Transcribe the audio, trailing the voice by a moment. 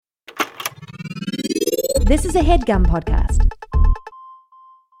This is a HeadGum podcast.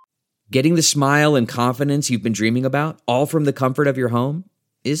 Getting the smile and confidence you've been dreaming about, all from the comfort of your home,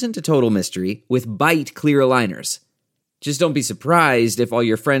 isn't a total mystery with VII clear aligners. Just don't be surprised if all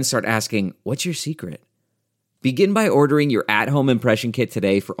your friends start asking, "What's your secret?" Begin by ordering your at-home impression kit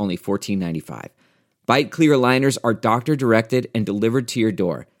today for only $14.95. VII clear aligners are doctor-directed and delivered to your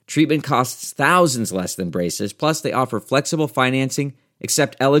door. Treatment costs thousands less than braces, plus they offer flexible financing,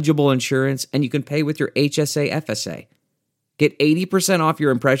 accept eligible insurance, and you can pay with your HSA FSA. Get 80% off your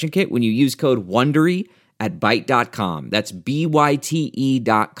impression kit when you use code WONDERY at Byte.com. That's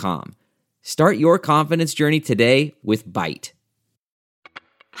BYTE.com. Start your confidence journey today with Byte.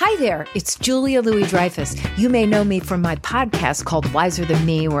 Hi there, it's Julia Louis-Dreyfus. You may know me from my podcast called Wiser Than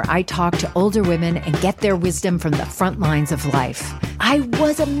Me, where I talk to older women and get their wisdom from the front lines of life. I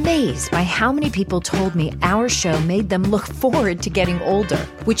was amazed by how many people told me our show made them look forward to getting older,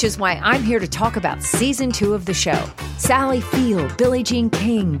 which is why I'm here to talk about season 2 of the show. Sally Field, Billie Jean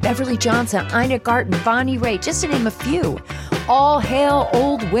King, Beverly Johnson, Ina Garten, Bonnie Raitt, just to name a few. All hail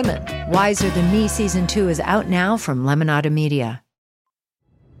old women. Wiser Than Me season 2 is out now from Lemonada Media.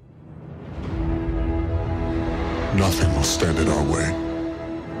 Nothing will stand in our way.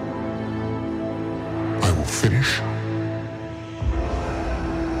 I will finish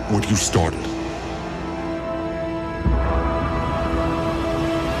what you started.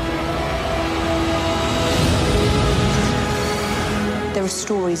 There are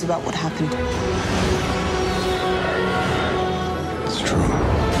stories about what happened. It's true.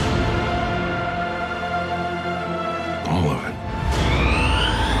 All of it.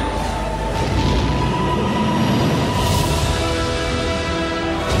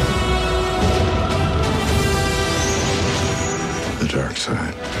 The dark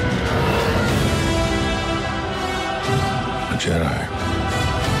side. A Jedi.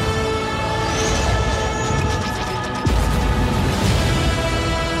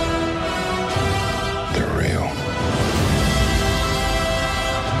 They're real.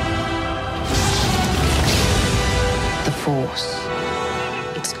 The Force.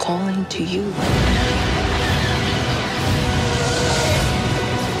 It's calling to you.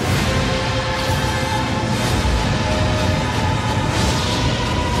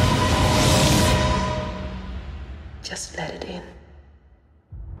 Just let it in.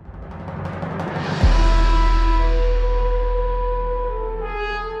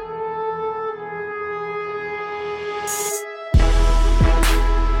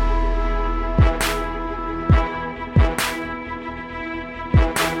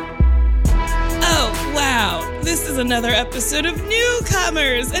 Oh, wow. This is another episode of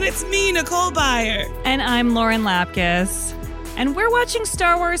Newcomers, and it's me, Nicole Byer. And I'm Lauren Lapkus. And we're watching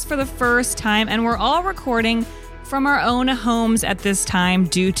Star Wars for the first time, and we're all recording from our own homes at this time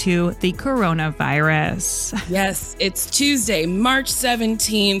due to the coronavirus. Yes, it's Tuesday, March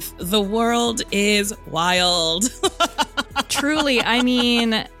 17th. The world is wild. Truly. I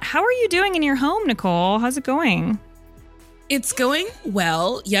mean, how are you doing in your home, Nicole? How's it going? It's going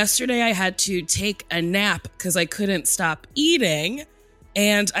well. Yesterday, I had to take a nap because I couldn't stop eating,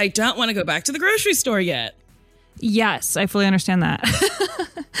 and I don't want to go back to the grocery store yet. Yes, I fully understand that.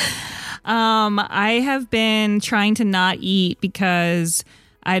 I have been trying to not eat because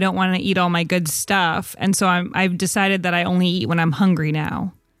I don't want to eat all my good stuff. And so I've decided that I only eat when I'm hungry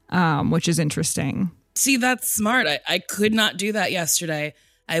now, which is interesting. See, that's smart. I could not do that yesterday.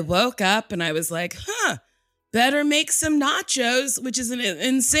 I woke up and I was like, better make some nachos, which is an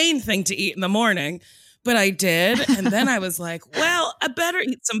insane thing to eat in the morning. But I did. And then I was like, well, I better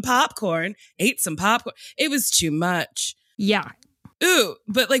eat some popcorn. Ate some popcorn. It was too much. Yeah. Ooh,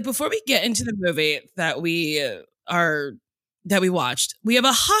 but like before we get into the movie that we watched, we have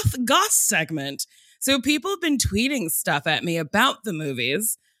a Hoth Goss segment. So people have been tweeting stuff at me about the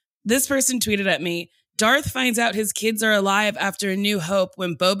movies. This person tweeted at me, Darth finds out his kids are alive after A New Hope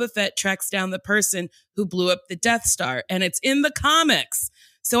when Boba Fett tracks down the person who blew up the Death Star. And it's in the comics.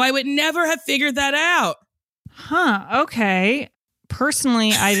 So I would never have figured that out. Huh. Okay.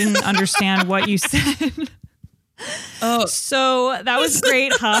 Personally, I didn't understand what you said. Oh, so that was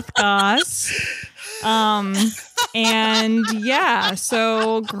great, Hoth Goss. And yeah,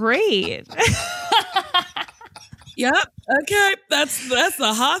 so great. Yep. Okay, that's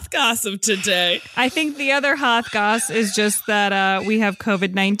the Hoth gossip today. I think the other Hoth goss is just that we have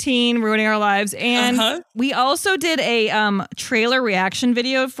COVID-19 ruining our lives. And we also did a trailer reaction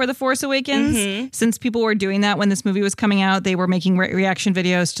video for The Force Awakens. Since people were doing that when this movie was coming out, they were making reaction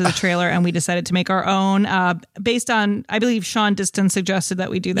videos to the trailer, and we decided to make our own based on, I believe Sean Diston suggested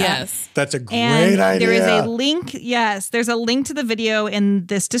that we do that. Yes. That's a great idea. There is a link. Yes, there's a link to the video in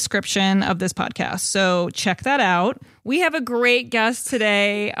this description of this podcast. So check that out. We have a great guest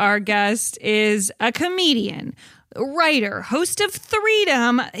today. Our guest is a comedian, writer, host of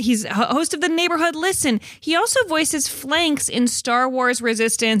Freedom. He's host of The Neighborhood Listen. He also voices Flanks in Star Wars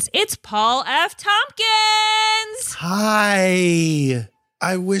Resistance. It's Paul F. Tompkins. Hi.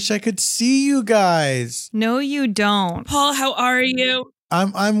 I wish I could see you guys. No, you don't. Paul, how are you?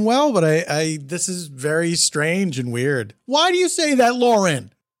 I'm well, but I this is very strange and weird. Why do you say that,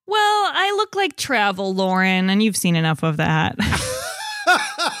 Lauren? Well, I look like travel Lauren, and you've seen enough of that.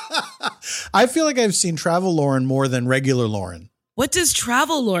 I feel like I've seen travel Lauren more than regular Lauren. What does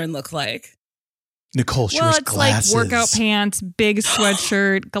travel Lauren look like? Nicole, she wears glasses. Like workout pants, big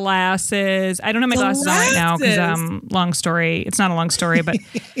sweatshirt, glasses. I don't have my glasses on right now because long story. It's not a long story, but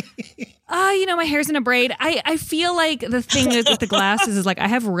my hair's in a braid. I feel like the thing with the glasses is like I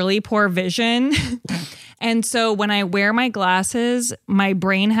have really poor vision. And so when I wear my glasses, my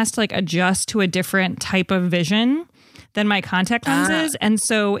brain has to like adjust to a different type of vision than my contact lenses. And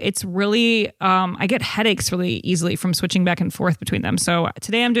so it's really, I get headaches really easily from switching back and forth between them. So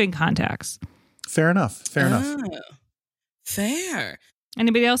today I'm doing contacts. Fair enough. Fair.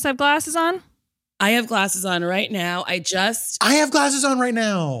 Anybody else have glasses on? I have glasses on right now. I have glasses on right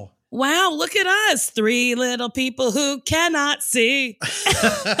now. Wow, look at us. 3 little people who cannot see.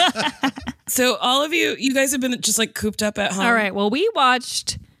 So all of you guys have been just like cooped up at home. All right. Well, we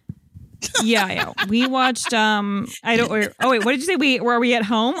watched. Yeah. We watched. What did you say? Were we at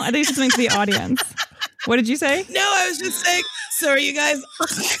home? I think you said something to the audience. What did you say? No, I was just saying. So are you guys?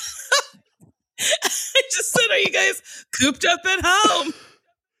 I just said, are you guys cooped up at home?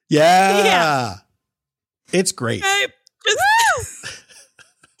 Yeah. It's great.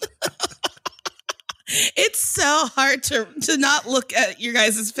 It's so hard to not look at your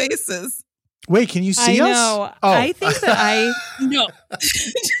guys' faces. Wait, can you see us? I know. Oh. I think that No.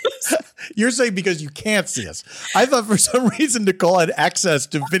 You're saying because you can't see us. I thought for some reason Nicole had access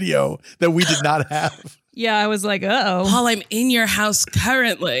to video that we did not have. Yeah, I was like, uh-oh. Paul, I'm in your house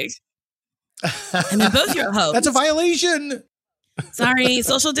currently. I'm in both your homes. That's a violation. Sorry,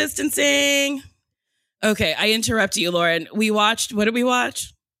 social distancing. Okay, I interrupt you, Lauren. What did we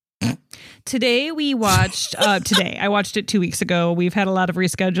watch? Today we watched, I watched it 2 weeks ago. We've had a lot of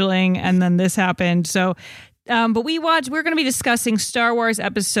rescheduling and then this happened. So, but we're going to be discussing Star Wars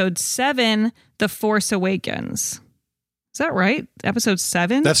Episode 7, The Force Awakens. Is that right? Episode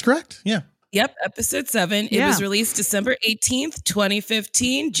 7? That's correct. Yeah. Yep, Episode 7. It was released December 18th,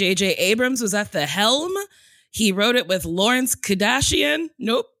 2015. J.J. Abrams was at the helm. He wrote it with Lawrence Kasdan,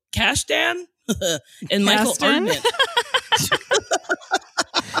 and Michael Arndt.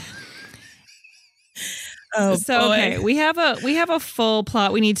 Oh, so boy. Okay, we have a full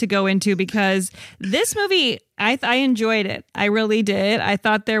plot we need to go into because this movie, I enjoyed it. I really did. I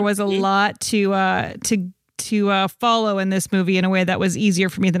thought there was a lot to follow in this movie in a way that was easier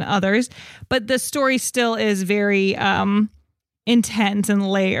for me than others. But the story still is very intense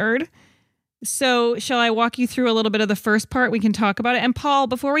and layered. So shall I walk you through a little bit of the first part? We can talk about it. And Paul,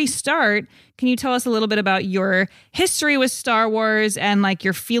 before we start, can you tell us a little bit about your history with Star Wars and like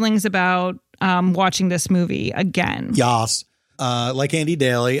your feelings about watching this movie again? Yes. Like Andy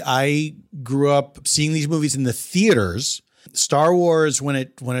Daly, I grew up seeing these movies in the theaters. Star Wars,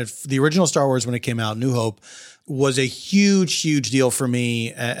 the original Star Wars, when it came out, New Hope, was a huge, huge deal for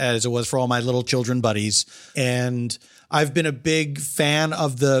me, as it was for all my little children buddies. And I've been a big fan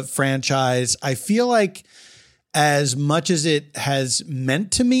of the franchise. I feel like as much as it has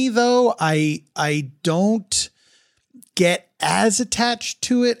meant to me, though, I don't get as attached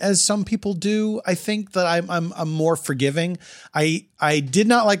to it as some people do. I think that I'm more forgiving. I did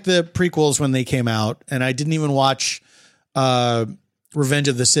not like the prequels when they came out, and I didn't even watch Revenge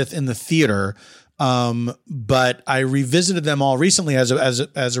of the Sith in the theater. But I revisited them all recently as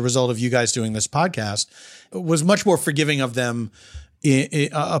a result of you guys doing this podcast. Was much more forgiving of them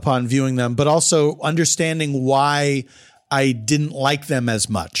upon viewing them, but also understanding why I didn't like them as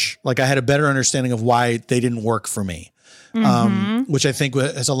much. Like I had a better understanding of why they didn't work for me, which I think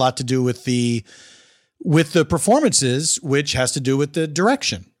has a lot to do with the performances, which has to do with the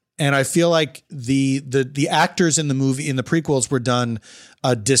direction. And I feel like the actors in the movie, in the prequels, were done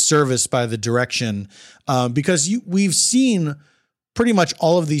a disservice by the direction, because we've seen pretty much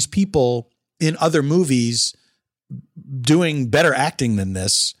all of these people in other movies doing better acting than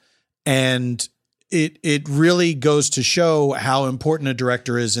this. And it really goes to show how important a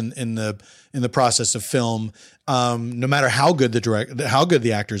director is in the process of film, no matter how good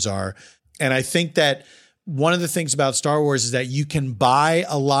the actors are. And I think that one of the things about Star Wars is that you can buy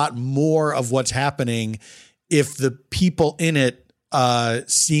a lot more of what's happening if the people in it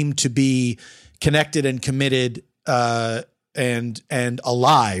seem to be connected and committed and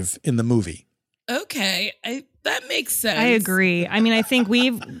alive in the movie. Okay, that makes sense. I agree. I mean, I think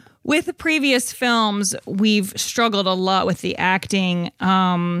with the previous films, we've struggled a lot with the acting.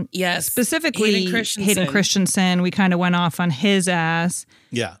 Yes. Specifically, Hayden Christensen. We kind of went off on his ass.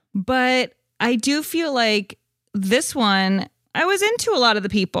 Yeah. But I do feel like this one, I was into a lot of the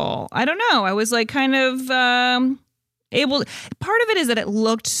people. I don't know. I was like kind of able. Part of it is that it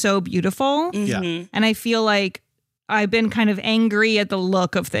looked so beautiful. Yeah. And I feel like I've been kind of angry at the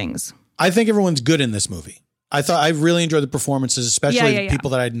look of things. I think everyone's good in this movie. I really enjoyed the performances, especially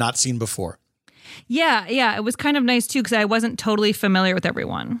people that I had not seen before. Yeah. It was kind of nice, too, because I wasn't totally familiar with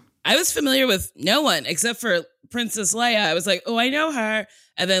everyone. I was familiar with no one except for Princess Leia. I was like, oh, I know her.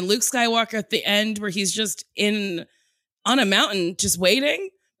 And then Luke Skywalker at the end where he's just on a mountain just waiting.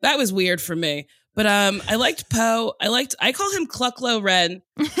 That was weird for me. But I liked Poe. I call him Clucklo Ren,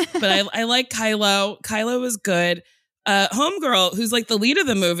 but I like Kylo. Kylo was good. Homegirl, who's like the lead of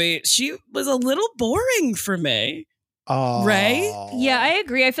the movie, she was a little boring for me. Oh. Right? Yeah, I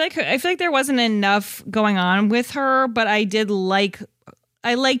agree. I feel like there wasn't enough going on with her, but I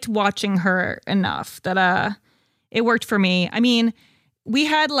liked watching her enough that it worked for me. I mean, we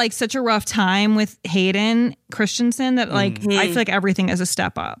had like such a rough time with Hayden Christensen that like I feel like everything is a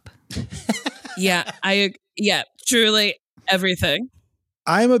step up. Yeah, truly everything.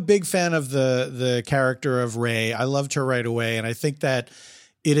 I'm a big fan of the character of Rey. I loved her right away. And I think that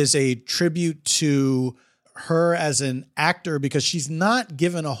it is a tribute to her as an actor because she's not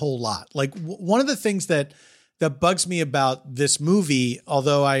given a whole lot. Like one of the things that bugs me about this movie,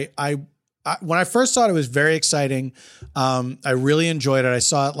 although I when I first saw it, it was very exciting. I really enjoyed it. I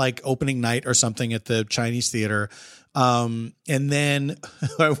saw it like opening night or something at the Chinese theater. And then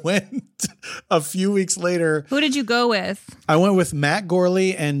I went a few weeks later. Who did you go with? I went with Matt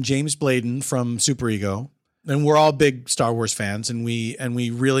Gorley and James Bladen from Super Ego. And we're all big Star Wars fans and we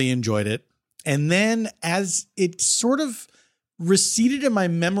really enjoyed it. And then as it sort of receded in my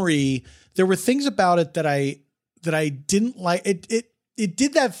memory, there were things about it that I didn't like. It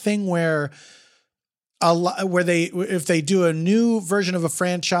did that thing where if they do a new version of a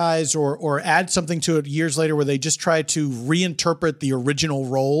franchise or add something to it years later where they just try to reinterpret the original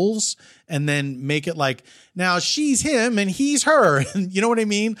roles and then make it like, now she's him and he's her. And you know what I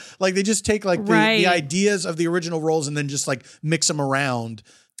mean? Like they just take like the ideas of the original roles and then just like mix them around.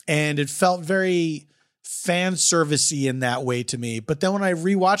 And it felt very fan servicey in that way to me. But then when I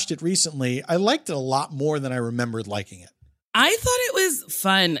rewatched it recently, I liked it a lot more than I remembered liking it. I thought it was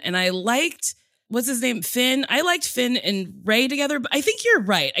fun and I liked, what's his name? Finn. I liked Finn and Rey together, but I think you're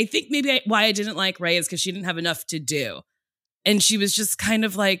right. I think maybe why I didn't like Rey is because she didn't have enough to do. And she was just kind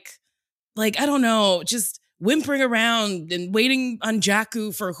of like, I don't know, just whimpering around and waiting on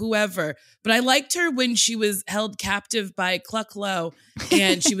Jakku for whoever. But I liked her when she was held captive by Clucklo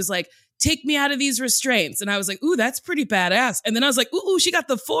and she was like, take me out of these restraints. And I was like, ooh, that's pretty badass. And then I was like, ooh, she got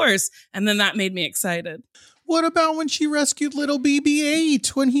the Force. And then that made me excited. What about when she rescued little BB-8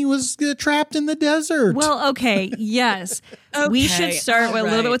 when he was trapped in the desert? Well, okay, yes. Okay, we should start a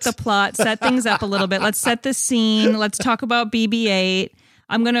little bit with the plot, set things up a little bit. Let's set the scene. Let's talk about BB-8.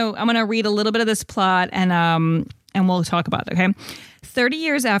 I'm gonna read a little bit of this plot and we'll talk about it, okay? 30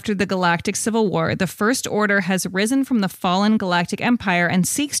 years after the Galactic Civil War, the First Order has risen from the fallen Galactic Empire and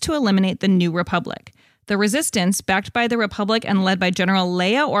seeks to eliminate the New Republic. The Resistance, backed by the Republic and led by General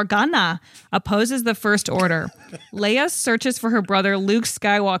Leia Organa, opposes the First Order. Leia searches for her brother Luke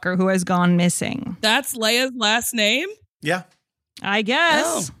Skywalker, who has gone missing. That's Leia's last name? Yeah. I guess.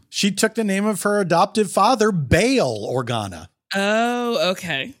 Oh. She took the name of her adoptive father, Bail Organa. Oh,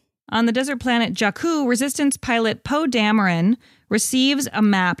 okay. On the desert planet Jakku, Resistance pilot Poe Dameron receives a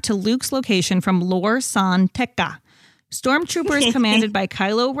map to Luke's location from Lor San Tekka. Stormtroopers commanded by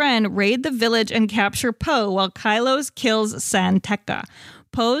Kylo Ren raid the village and capture Poe while Kylo kills San Tekka.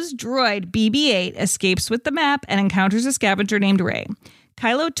 Poe's droid BB-8 escapes with the map and encounters a scavenger named Rey.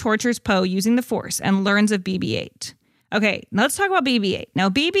 Kylo tortures Poe using the Force and learns of BB-8. Okay, now let's talk about BB-8. Now,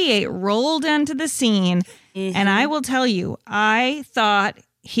 BB-8 rolled into the scene, and I will tell you, I thought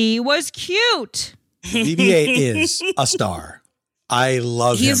He was cute. BB-8 is a star. I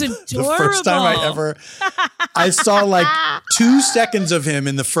love him. He's adorable. The first time I saw like 2 seconds of him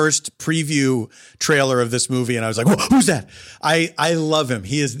in the first preview trailer of this movie, and I was like, who's that? I love him.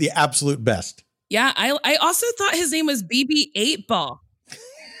 He is the absolute best. Yeah, I also thought his name was BB-8 Ball.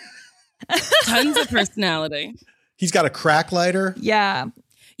 Tons of personality. He's got a crack lighter. Yeah.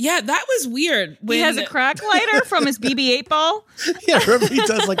 Yeah, that was weird. He has a crack lighter from his BB-8 ball. Yeah, remember he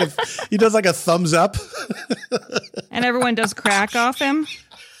does like a thumbs up. And everyone does crack off him.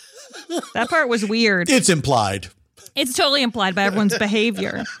 That part was weird. It's implied. It's totally implied by everyone's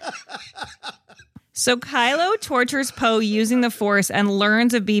behavior. So Kylo tortures Poe using the Force and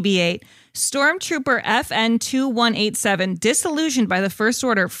learns of BB-8. Stormtrooper FN-2187, disillusioned by the First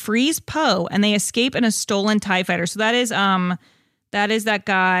Order, frees Poe, and they escape in a stolen TIE fighter. So that is that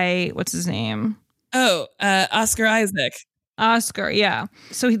guy. What's his name? Oh, Oscar Isaac. Oscar, yeah.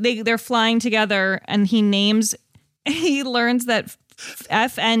 So they're flying together, and he learns that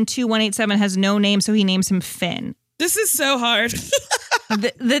FN-2187 has no name, so he names him Finn. This is so hard.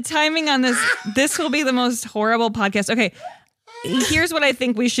 The timing on this will be the most horrible podcast. Okay, here's what I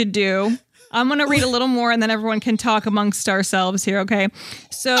think we should do. I'm going to read a little more, and then everyone can talk amongst ourselves here, okay?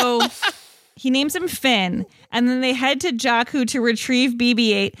 So he names him Finn, and then they head to Jakku to retrieve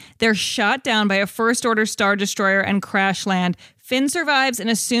BB-8. They're shot down by a First Order Star Destroyer and crash land. Finn survives and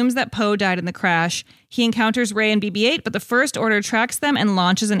assumes that Poe died in the crash. He encounters Rey and BB-8, but the First Order tracks them and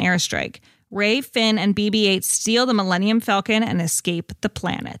launches an airstrike. Rey, Finn, and BB-8 steal the Millennium Falcon and escape the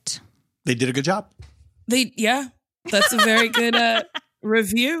planet. They did a good job. Yeah, that's a very good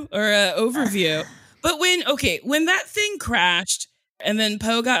review or overview. But when that thing crashed and then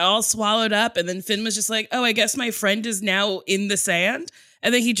Poe got all swallowed up and then Finn was just like, oh, I guess my friend is now in the sand.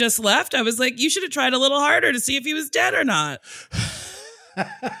 And then he just left. I was like, you should have tried a little harder to see if he was dead or not.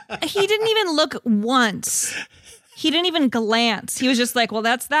 He didn't even look once. He didn't even glance. He was just like, well,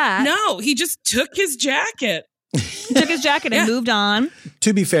 that's that. No, he just took his jacket. And moved on.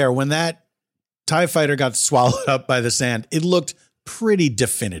 To be fair, when that TIE fighter got swallowed up by the sand, it looked pretty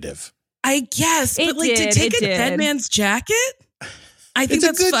definitive. I guess. But to take a dead man's jacket? I think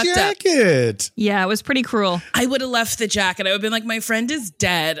that's fucked jacket. up. Yeah, it was pretty cruel. I would have left the jacket. I would have been like, my friend is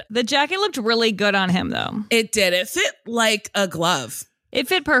dead. The jacket looked really good on him, though. It did. It fit like a glove. It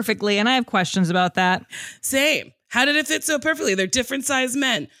fit perfectly, and I have questions about that. Same. How did it fit so perfectly? They're different sized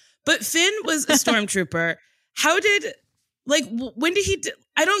men. But Finn was a stormtrooper. When did he...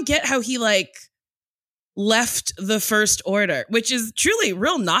 I don't get how he, left the First Order, which is truly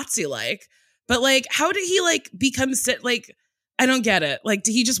real Nazi-like. But, how did he, become... I don't get it. Did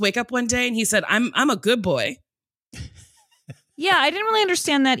he just wake up one day and he said, I'm a good boy? Yeah, I didn't really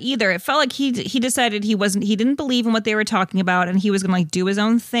understand that either. It felt like he decided he didn't believe in what they were talking about and he was going to do his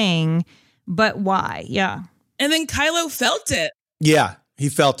own thing. But why? Yeah. And then Kylo felt it. Yeah, he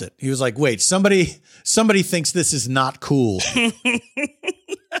felt it. He was like, wait, somebody thinks this is not cool.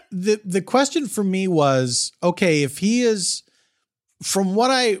 The question for me was, okay, if he is, from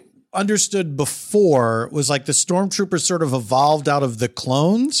what I understood before, was the stormtroopers sort of evolved out of the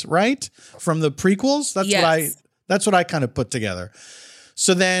clones, right? From the prequels? That's what I kind of put together.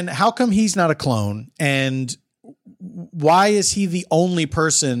 So then how come he's not a clone? And why is he the only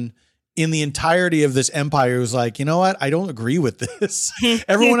person in the entirety of this empire who's like, you know what? I don't agree with this.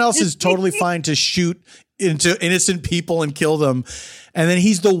 Everyone else is totally fine to shoot into innocent people and kill them. And then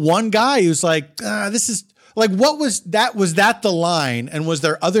he's the one guy who's like, this is what was that? Was that the line? And was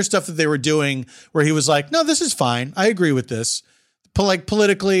there other stuff that they were doing where he was like, no, this is fine. I agree with this.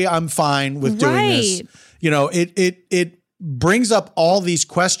 Politically, I'm fine with doing this. It brings up all these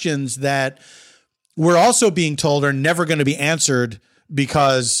questions that we're also being told are never going to be answered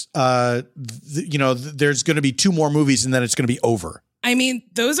because, there's going to be 2 more movies and then it's going to be over. I mean,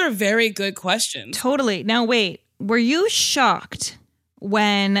 those are very good questions. Totally. Now, wait, were you shocked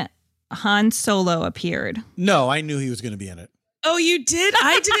when Han Solo appeared? No, I knew he was going to be in it. Oh, you did?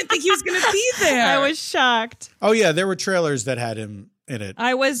 I didn't think he was going to be there. I was shocked. Oh, yeah. There were trailers that had him in it.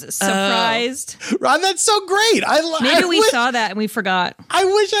 I was surprised. Ron, that's so great. Maybe we saw that and we forgot. I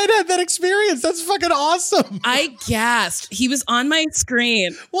wish I'd had that experience. That's fucking awesome. I gasped. He was on my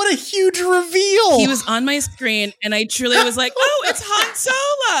screen. What a huge reveal. He was on my screen and I truly was like, oh, it's Han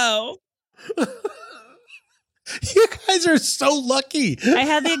Solo. You guys are so lucky. I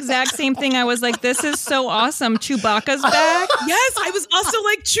had the exact same thing. I was like, this is so awesome. Chewbacca's back. Yes, I was also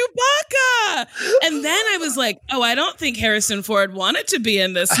like, Chewbacca. And then I was like, oh, I don't think Harrison Ford wanted to be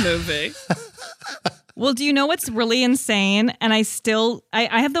in this movie. Well, do you know what's really insane? And I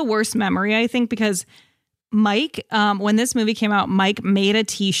have the worst memory, I think, because Mike, when this movie came out, Mike made a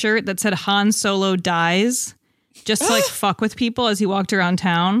t-shirt that said Han Solo dies just to like fuck with people as he walked around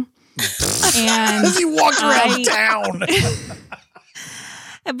town. And As he walked around town.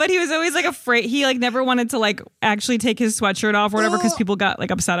 But he was always like afraid. He like never wanted to like actually take his sweatshirt off or whatever because people got like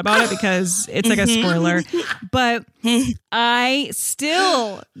upset about it because it's like a spoiler. But I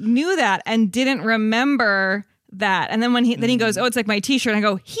still knew that and didn't remember that. And then when he goes, oh, it's like my t-shirt. And I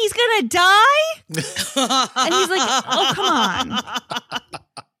go, he's gonna die? And he's like, oh, come on.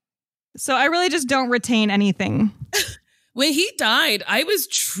 So I really just don't retain anything. When he died, I was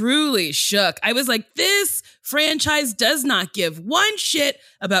truly shook. I was like, this franchise does not give one shit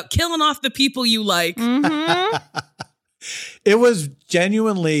about killing off the people you like. Mm-hmm. It was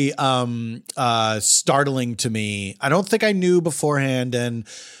genuinely startling to me. I don't think I knew beforehand. And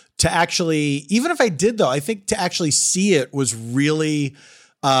to actually, even if I did, though, I think to actually see it was really,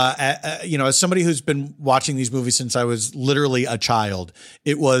 as somebody who's been watching these movies since I was literally a child,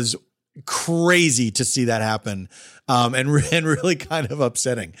 it was crazy to see that happen. And really kind of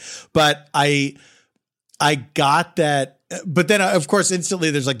upsetting. But I got that. But then, of course,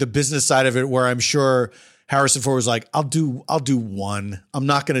 instantly there's like the business side of it where I'm sure Harrison Ford was like, I'll do one. I'm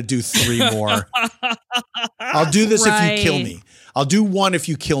not going to do 3 more. I'll do this if you kill me. I'll do 1 if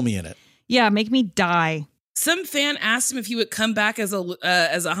you kill me in it. Yeah, make me die. Some fan asked him if he would come back as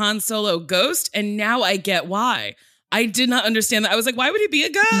a Han Solo ghost, and now I get why. I did not understand that. I was like, why would he be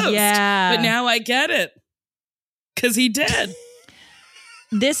a ghost? Yeah. But now I get it. Because he did.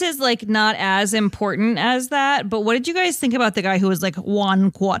 This is like not as important as that, but what did you guys think about the guy who was like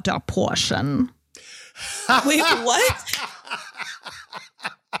 1/4 portion? Wait, what?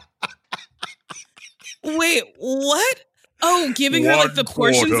 Wait, what? Oh, giving her like the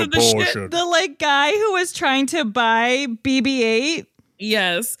portions of the shit? The like guy who was trying to buy BB-8?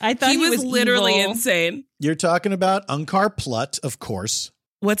 Yes. I thought he was literally evil. insane. You're talking about Unkar Plutt, of course.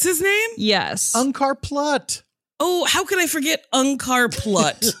 What's his name? Yes. Unkar Plutt. Oh, how could I forget Unkar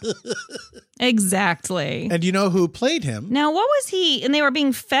Plutt? Exactly. And you know who played him? Now, what was he? And they were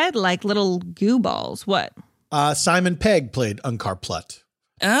being fed like little goo balls. What? Simon Pegg played Unkar Plutt.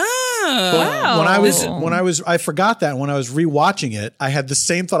 Oh. Wow. I forgot that when I was rewatching it, I had the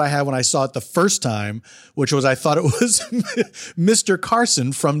same thought I had when I saw it the first time, which was I thought it was Mr.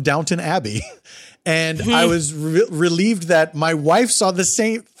 Carson from Downton Abbey. And I was relieved that my wife thought the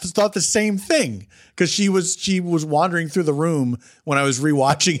same thing because she was wandering through the room when I was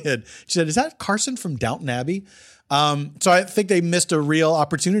rewatching it. She said, "Is that Carson from Downton Abbey?" So I think they missed a real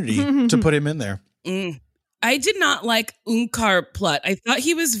opportunity to put him in there. I did not like Unkar Plutt. I thought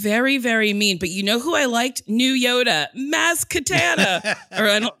he was very, very mean. But you know who I liked? New Yoda, Maz Kanata,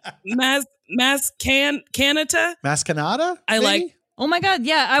 Kanata. Maz Kanata? I like. Oh my God.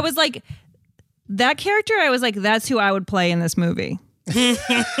 Yeah. I was like, that character, I was like, that's who I would play in this movie.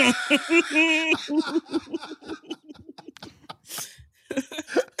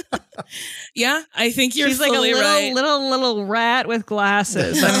 Yeah, I think you're She's like fully a right. little rat with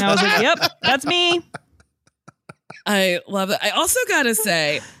glasses. I mean, I was like, yep, that's me. I love it. I also got to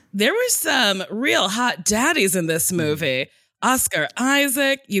say, there were some real hot daddies in this movie. Oscar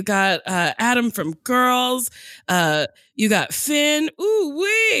Isaac, you got Adam from Girls, you got Finn, ooh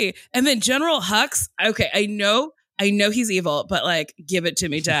wee, and then General Hux. Okay, I know he's evil, but like, give it to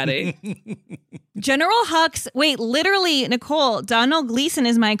me, daddy. General Hux. Wait, literally, Nicole, Donald Gleason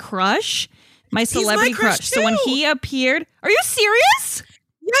is my crush, my celebrity crush. So when he appeared, are you serious?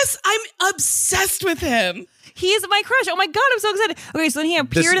 Yes, I'm obsessed with him. He's my crush. Oh my God, I'm so excited. Okay, so when he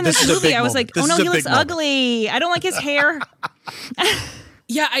appeared in this movie, I was like, oh no, he looks ugly. I don't like his hair.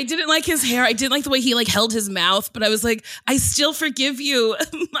 Yeah, I didn't like his hair. I didn't like the way he like held his mouth, but I was like, I still forgive you.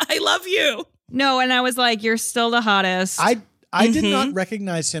 I love you. No, and I was like, you're still the hottest. I did not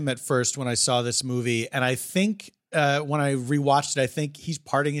recognize him at first when I saw this movie, and I think when I rewatched it, I think he's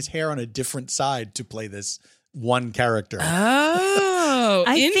parting his hair on a different side to play this one character. Oh,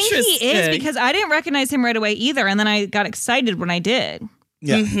 I think he is because I didn't recognize him right away either, and then I got excited when I did.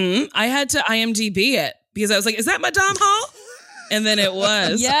 Yeah, I had to IMDb it because I was like, "Is that Madame Hall?" And then it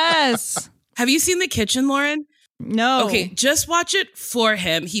was. Yes. Have you seen The Kitchen, Lauren? No. Okay, just watch it for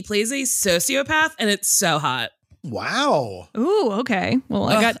him. He plays a sociopath, and it's so hot. Wow. Ooh, okay. Well,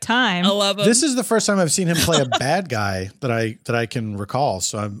 I got time. I love him. This is the first time I've seen him play a bad guy that I can recall.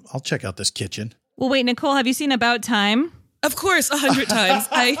 So I'll check out this Kitchen. Well, wait, Nicole, have you seen About Time? Of course, 100 times.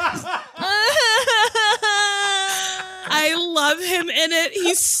 I love him in it.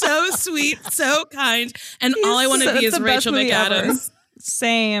 He's so sweet, so kind, and all I want to be is Rachel McAdams.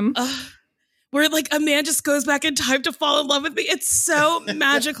 Same. Where like a man just goes back in time to fall in love with me. It's so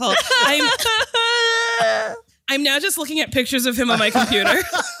magical. I'm now just looking at pictures of him on my computer.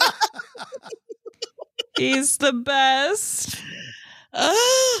 He's the best.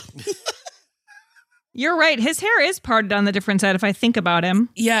 Oh. You're right. His hair is parted on the different side if I think about him.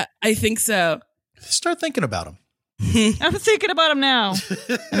 Yeah, I think so. Start thinking about him. I'm thinking about him now.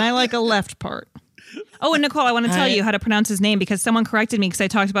 And I like a left part. Oh, and Nicole, I want to tell you how to pronounce his name because someone corrected me because I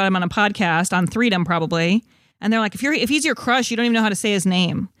talked about him on a podcast on Freedom probably. And they're like, if he's your crush, you don't even know how to say his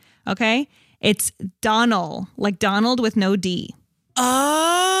name. Okay? It's Donald, like Donald with no D.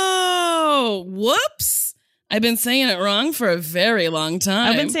 Oh, whoops. I've been saying it wrong for a very long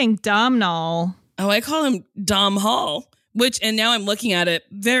time. I've been saying Domhnall. Oh, I call him Dom Hall, and now I'm looking at it,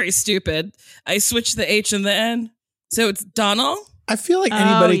 very stupid. I switched the H and the N. So it's Donald. I feel like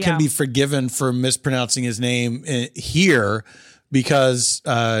anybody can be forgiven for mispronouncing his name here because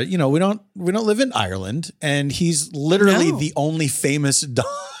we don't live in Ireland, and he's literally the only famous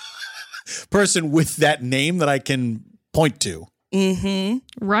person with that name that I can point to. Mm-hmm.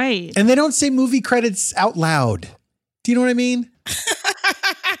 Right. And they don't say movie credits out loud. Do you know what I mean?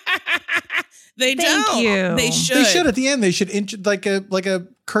 They Thank don't. you. They should. They should at the end. They should like a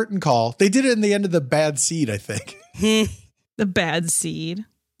curtain call. They did it in the end of The Bad Seed, I think. The Bad Seed.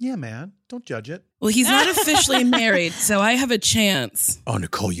 Yeah, man. Don't judge it. Well, he's not officially married, so I have a chance. Oh,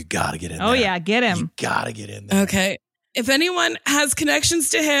 Nicole, you got to get in there. Oh, yeah. Get him. You got to get in there. Okay. If anyone has connections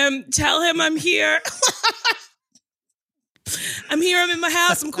to him, tell him I'm here. I'm here. I'm in my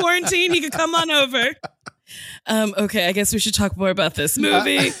house. I'm quarantined. He could come on over. Okay, I guess we should talk more about this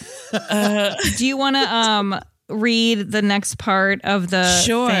movie. Do you want to read the next part of the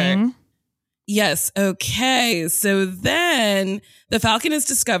thing? Yes. Okay. So then the Falcon is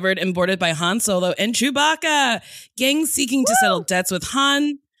discovered and boarded by Han Solo and Chewbacca. Gang seeking to settle debts with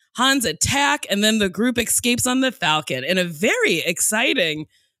Han. Han's attack, and then the group escapes on the Falcon in a very exciting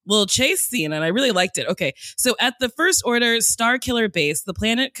little chase scene, and I really liked it. Okay, so at the First Order Star Killer base, the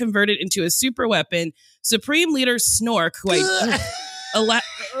planet converted into a super weapon. Supreme Leader Snork, who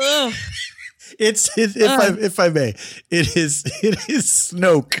if I may, it is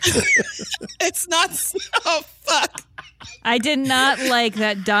Snoke. It's not. Oh fuck! I did not like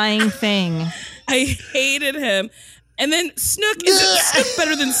that dying thing. I hated him. And then Snook Snook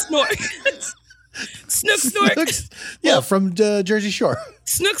better than Snork. Snork. Yeah, from Jersey Shore.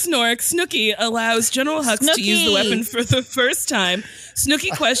 Snork. Snooky allows General Hux to use the weapon for the first time. Snooky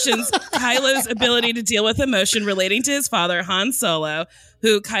questions Kylo's ability to deal with emotion relating to his father, Han Solo,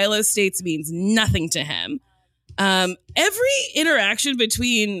 who Kylo states means nothing to him. Every interaction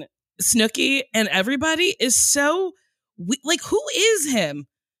between Snooky and everybody is so like, who is him?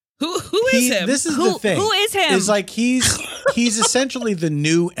 Who is him? This is the thing. Who is him? It's like he's essentially the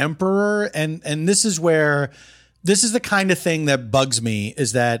new emperor, and this is the kind of thing that bugs me,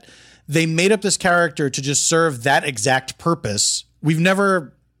 is that they made up this character to just serve that exact purpose. We've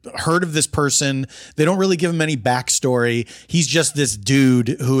never heard of this person. They don't really give him any backstory. He's just this dude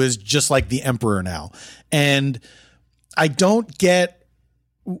who is just like the emperor now. And I don't get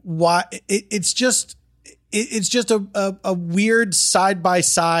why it's just a weird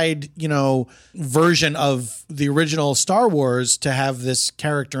side-by-side, version of the original Star Wars to have this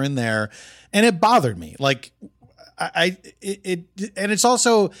character in there. And it bothered me. Like, it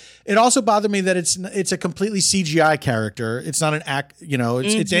also bothered me that it's a completely CGI character. It's not an act,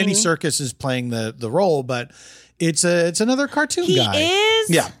 it's Andy Serkis is playing the role, but it's another cartoon guy. He is?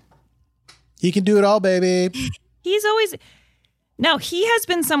 Yeah. He can do it all, baby. He's always... Now, he has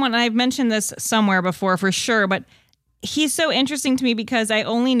been someone, and I've mentioned this somewhere before for sure, but he's so interesting to me because I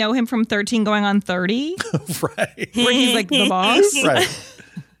only know him from 13 going on 30. Right. Where he's like the boss. Right.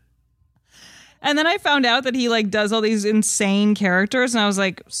 And then I found out that he like does all these insane characters, and I was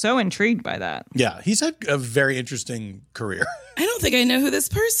like so intrigued by that. Yeah, he's had a very interesting career. I don't think I know who this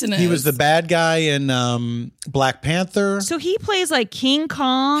person is. He was the bad guy in Black Panther. So he plays like King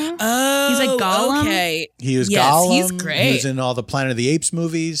Kong. Oh, he's like Gollum. Okay. He was Gollum. He's great. He was in all the Planet of the Apes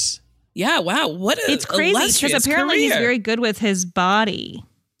movies. Yeah, wow. What a It's crazy because apparently he's very good with his body.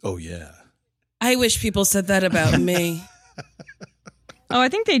 Oh, yeah. I wish people said that about me. Oh, I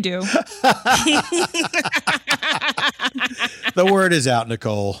think they do. The word is out,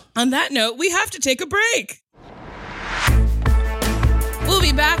 Nicole. On that note, we have to take a break. We'll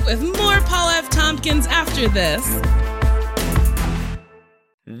be back with more Paul F. Tompkins after this.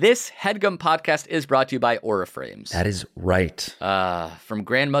 This HeadGum podcast is brought to you by Aura Frames. That is right. From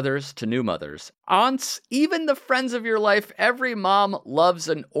grandmothers to new mothers, aunts, even the friends of your life, every mom loves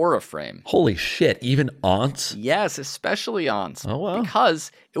an Aura frame. Holy shit, even aunts? Yes, especially aunts. Oh, wow.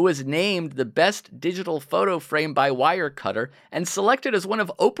 Because it was named the best digital photo frame by Wirecutter and selected as one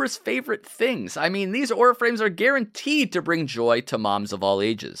of Oprah's favorite things. I mean, these Aura frames are guaranteed to bring joy to moms of all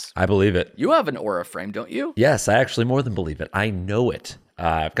ages. I believe it. You have an Aura frame, don't you? Yes, I actually more than believe it. I know it.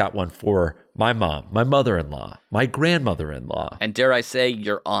 I've got one for my mom, my mother-in-law, my grandmother-in-law. And dare I say,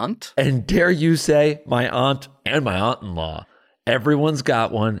 your aunt? And dare you say, my aunt and my aunt-in-law. Everyone's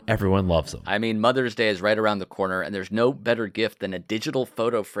got one. Everyone loves them. I mean, Mother's Day is right around the corner, and there's no better gift than a digital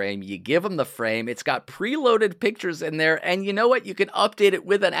photo frame. You give them the frame. It's got preloaded pictures in there, and you know what? You can update it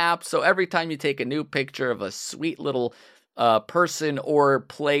with an app, so every time you take a new picture of a sweet little person or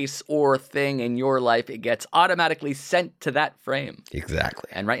place or thing in your life, it gets automatically sent to that frame. Exactly.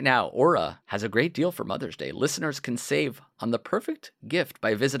 And right now, Aura has a great deal for Mother's Day. Listeners can save on the perfect gift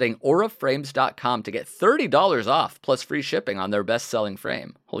by visiting auraframes.com to get $30 off plus free shipping on their best-selling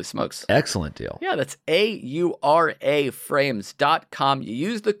frame. Holy smokes. Excellent deal. Yeah, that's auraframes.com. You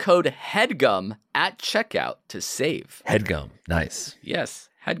use the code HEADGUM at checkout to save. HeadGum. Nice. Yes.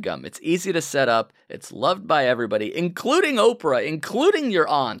 HeadGum. It's easy to set up. It's loved by everybody, including Oprah, including your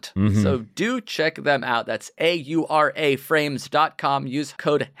aunt. Mm-hmm. So do check them out. That's auraframes.com. Use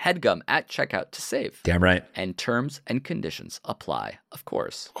code HEADGUM at checkout to save. Damn right. And terms and conditions apply, of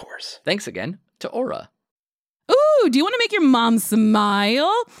course. Of course. Thanks again to Aura. Ooh, do you want to make your mom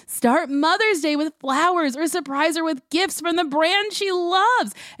smile? Start Mother's Day with flowers or surprise her with gifts from the brand she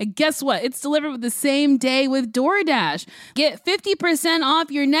loves. And guess what? It's delivered with the same day with DoorDash. Get 50% off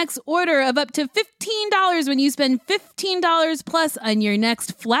your next order of up to $15 when you spend $15 plus on your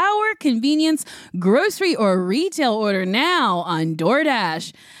next flower, convenience, grocery, or retail order now on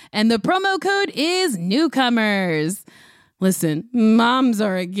DoorDash. And the promo code is Newcomers. Listen, moms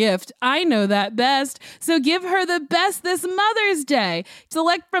are a gift. I know that best. So give her the best this Mother's Day.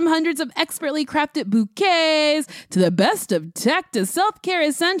 Select from hundreds of expertly crafted bouquets to the best of tech to self-care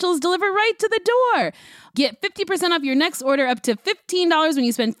essentials delivered right to the door. Get 50% off your next order up to $15 when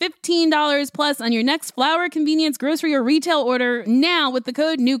you spend $15 plus on your next flower, convenience, grocery, or retail order now with the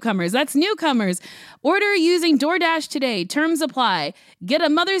code Newcomers. That's Newcomers. Order using DoorDash today. Terms apply. Get a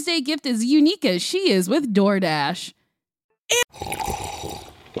Mother's Day gift as unique as she is with DoorDash.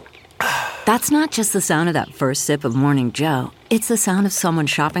 That's not just the sound of that first sip of Morning Joe. It's the sound of someone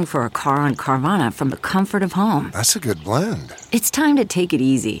shopping for a car on Carvana from the comfort of home. That's a good blend. It's time to take it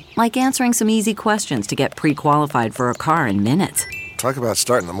easy, like answering some easy questions to get pre-qualified for a car in minutes. Talk about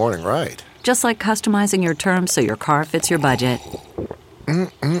starting the morning right. Just like customizing your terms so your car fits your budget.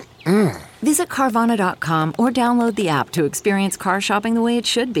 Visit Carvana.com or download the app to experience car shopping the way it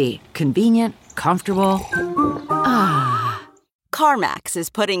should be. Convenient, comfortable. CarMax is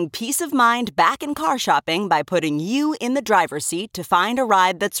putting peace of mind back in car shopping by putting you in the driver's seat to find a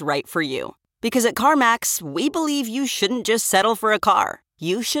ride that's right for you. Because at CarMax, we believe you shouldn't just settle for a car.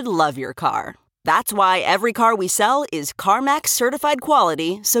 You should love your car. That's why every car we sell is CarMax certified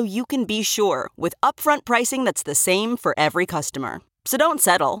quality, so you can be sure with upfront pricing that's the same for every customer. So don't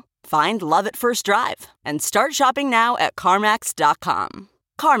settle. Find love at first drive and start shopping now at CarMax.com.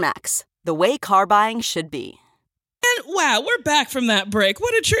 CarMax, the way car buying should be. And wow, we're back from that break.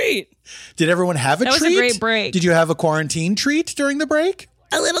 What a treat. Did everyone have a treat? That was a great break. Did you have a quarantine treat during the break?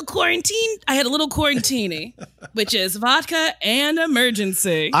 A little quarantine? I had a little quarantini, which is vodka and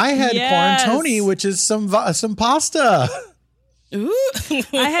emergency. I had quarantoni, which is some pasta. Ooh.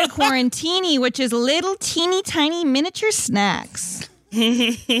 I had quarantini, which is little teeny tiny miniature snacks. Oh,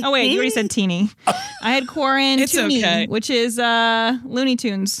 wait, you already said teeny. I had quarantini, which is Looney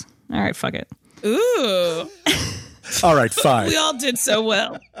Tunes. All right, fuck it. Ooh. All right, fine. We all did so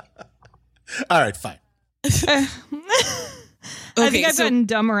well. All right, fine. I think I've gotten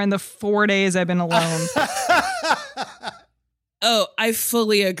dumber in the 4 days I've been alone. Oh, I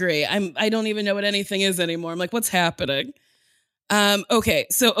fully agree. I don't even know what anything is anymore. I'm like, what's happening? Okay,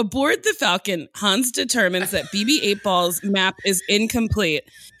 so aboard the Falcon, Hans determines that BB-8Ball's map is incomplete.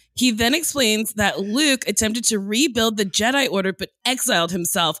 He then explains that Luke attempted to rebuild the Jedi Order but exiled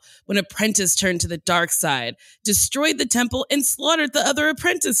himself when Apprentice turned to the dark side, destroyed the temple, and slaughtered the other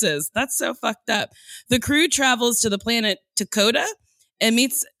apprentices. That's so fucked up. The crew travels to the planet Takota and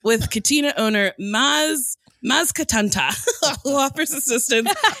meets with Katina owner Maz Katanta, who offers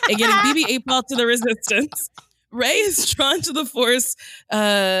assistance in getting BB-8Ball to the Resistance. Rey is drawn to the Force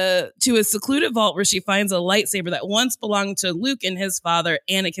to a secluded vault where she finds a lightsaber that once belonged to Luke and his father,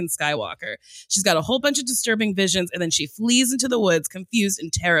 Anakin Skywalker. She's got a whole bunch of disturbing visions, and then she flees into the woods, confused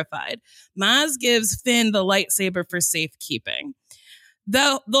and terrified. Maz gives Finn the lightsaber for safekeeping.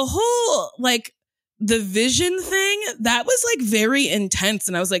 The whole, like, the vision thing, that was, like, very intense.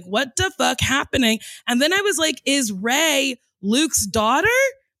 And I was like, what the fuck happening? And then I was like, is Rey Luke's daughter?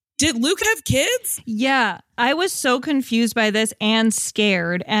 Did Luke have kids? Yeah, I was so confused by this and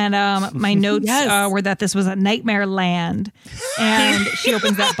scared. And my notes were that this was a nightmare land. And she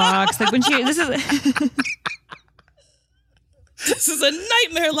opens that box. Like when this is a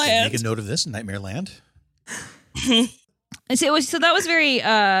nightmare land. Make a note of this, nightmare land. So that was very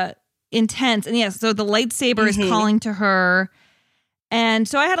intense. And yes, so the lightsaber is calling to her. And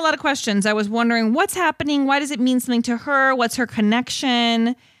so I had a lot of questions. I was wondering what's happening. Why does it mean something to her? What's her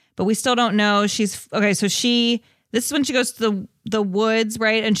connection? But we still don't know. She's okay. So this is when she goes to the woods,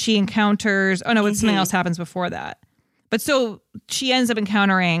 right? And she encounters, something else happens before that. But so she ends up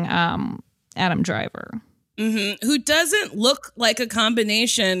encountering Adam Driver. Who doesn't look like a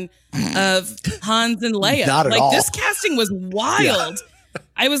combination of Hans and Leia. Not at all. This casting was wild. Yeah.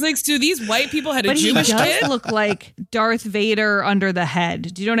 I was like, so these white people had a Jewish kid? But he does look like Darth Vader under the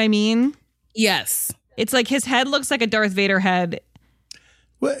head. Do you know what I mean? Yes. It's like his head looks like a Darth Vader head.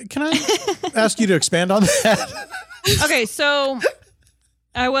 Well, can I ask you to expand on that? Okay, so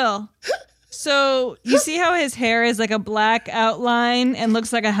I will. So you see how his hair is like a black outline and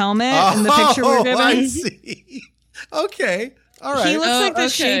looks like a helmet in the picture we're given? I see. Okay. All right. He looks like the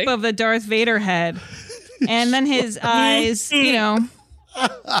shape of a Darth Vader head. And then his eyes,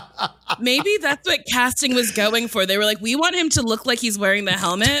 Maybe that's what casting was going for. They were like, we want him to look like he's wearing the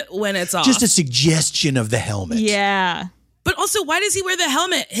helmet when it's off. Just a suggestion of the helmet. Yeah. But also, why does he wear the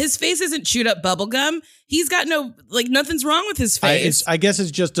helmet? His face isn't chewed up bubblegum. He's got nothing's wrong with his face. I guess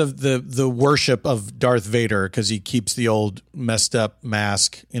it's just of the worship of Darth Vader because he keeps the old messed up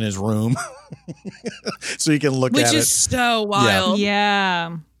mask in his room so he can look at it. Which is so wild.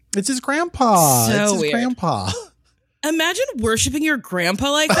 Yeah. It's his grandpa. So it's his weird. grandpa. Imagine worshiping your grandpa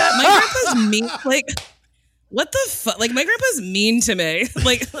like that. My grandpa's mean. Like, what the fuck? Like, my grandpa's mean to me.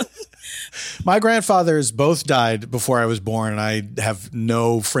 Like, my grandfathers both died before I was born, and I have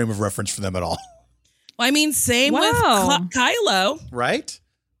no frame of reference for them at all. Well, I mean, same with Kylo. Right?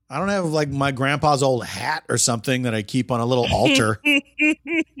 I don't have like my grandpa's old hat or something that I keep on a little altar.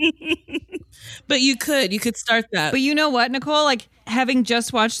 But you could start that. But you know what, Nicole? Like, having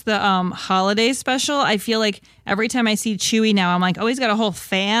just watched the holiday special, I feel like every time I see Chewie now, I'm like, oh, he's got a whole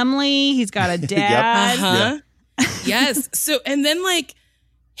family. He's got a dad. Yes. So, and then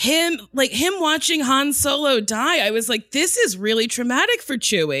him watching Han Solo die, I was like, this is really traumatic for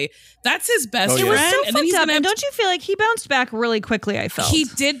Chewie. That's his best friend. It was so and then he's fucked up. And don't you feel like he bounced back really quickly, I felt? He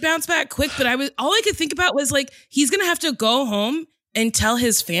did bounce back quick, but all I could think about was like, he's going to have to go home and tell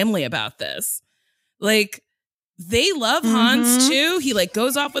his family about this. Like, they love Hans too. He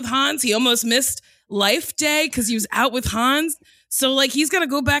goes off with Hans. He almost missed Life Day because he was out with Hans. So he's got to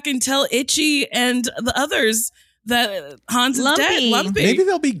go back and tell Itchy and the others that Hans is dead. Lumpy. Maybe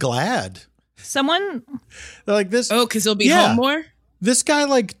they'll be glad. Someone they're like this. Oh, because he'll be home more. This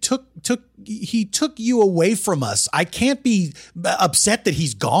guy took you away from us. I can't be upset that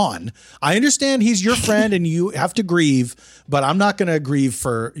he's gone. I understand he's your friend and you have to grieve, but I'm not going to grieve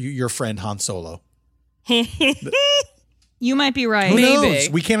for your friend Han Solo. You might be right. Who knows?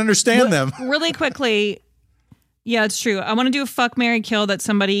 We can't understand them. Really quickly, yeah, it's true. I want to do a fuck, marry, kill that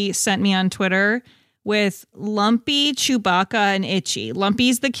somebody sent me on Twitter with Lumpy, Chewbacca, and Itchy.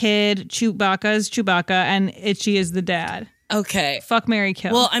 Lumpy's the kid, Chewbacca's Chewbacca, and Itchy is the dad. Okay. Fuck, marry,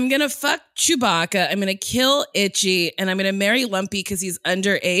 kill. Well, I'm going to fuck Chewbacca. I'm going to kill Itchy, and I'm going to marry Lumpy because he's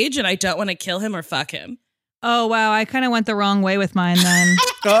underage, and I don't want to kill him or fuck him. Oh, wow. I kind of went the wrong way with mine then.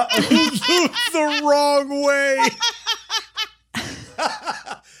 The wrong way.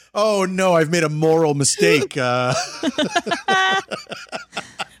 Oh, no. I've made a moral mistake.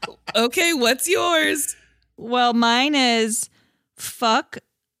 Okay, what's yours? Well, mine is fuck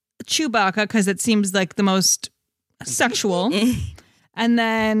Chewbacca because it seems like the most sexual. And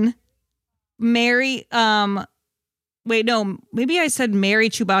then marry... Wait, no, maybe I said marry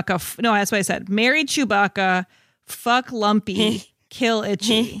Chewbacca. No, that's what I said. Marry Chewbacca, fuck Lumpy, kill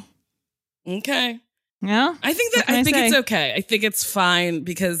Itchy. Okay. Yeah? I think it's okay. I think it's fine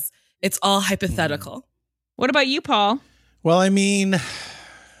because it's all hypothetical. What about you, Paul? Well, I mean...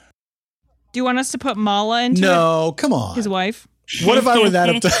 Do you want us to put Mala into No, come on. His wife? What if I were that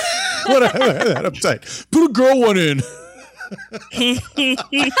uptight? What if I were that uptight? Put a girl one in.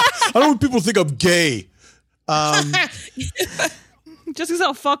 I don't want people to think I'm gay. Just because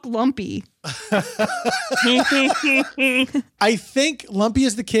I'll fuck Lumpy. I think Lumpy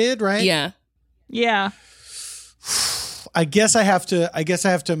is the kid, right? Yeah. Yeah. I guess I have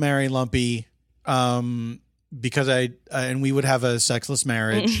to marry Lumpy, because and we would have a sexless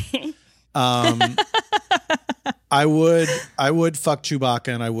marriage. I would fuck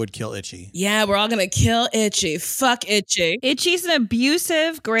Chewbacca and I would kill Itchy. Yeah, we're all gonna kill Itchy. Fuck Itchy. Itchy's an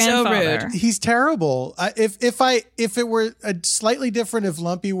abusive grandfather. So rude. He's terrible. If it were slightly different, if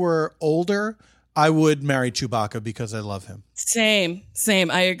Lumpy were older, I would marry Chewbacca because I love him. Same.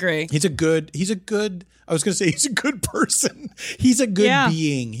 I agree. He's a good. I was going to say he's a good person. He's a good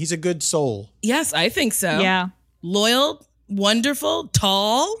being. He's a good soul. Yes, I think so. Yeah. Loyal, wonderful,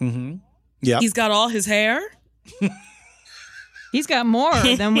 tall. Mm-hmm. Yeah. He's got all his hair. He's got more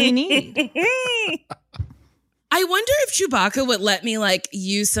than we need. I wonder if Chewbacca would let me like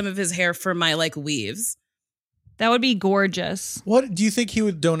use some of his hair for my like weaves. That would be gorgeous. What do you think he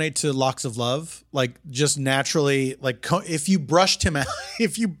would donate to Locks of Love? Like just naturally, like if you brushed him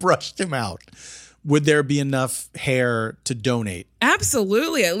out, would there be enough hair to donate?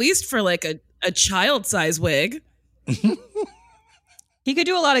 Absolutely, at least for like a child size wig. He could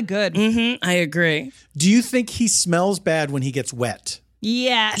do a lot of good. Mm-hmm, I agree. Do you think he smells bad when he gets wet?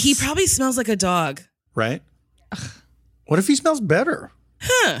 Yes. He probably smells like a dog. Right? What if he smells better?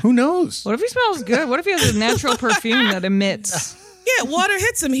 Huh. Who knows? What if he smells good? What if he has a natural perfume that emits? Yeah, water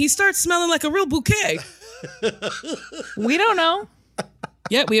hits him. He starts smelling like a real bouquet. We don't know.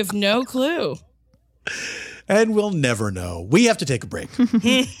 Yeah, we have no clue. And we'll never know. We have to take a break. No,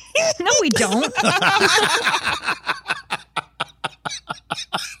 we don't.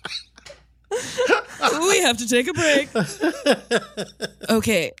 We have to take a break.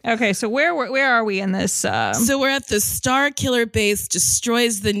 Okay, so where are we in this? So we're at the Star Killer base,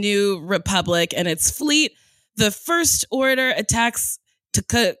 destroys the New Republic and its fleet. The First Order attacks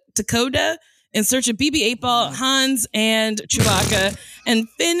Takoda in search of BB-8 Hans, and Chewbacca. And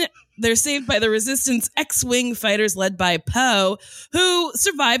Finn, they're saved by the Resistance X-Wing fighters led by Poe, who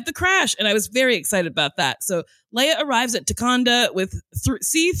survived the crash. And I was very excited about that. So Leia arrives at Takonda with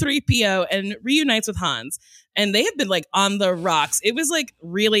C-3PO and reunites with Hans. And they have been like on the rocks. It was like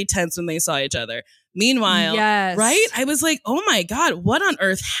really tense when they saw each other. Meanwhile, right? I was like, oh my God, what on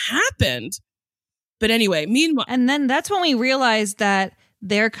earth happened? But anyway, meanwhile. And then that's when we realized that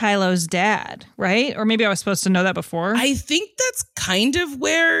they're Kylo's dad, right? Or maybe I was supposed to know that before. I think that's kind of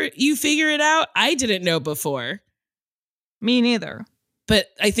where you figure it out. I didn't know before. Me neither. But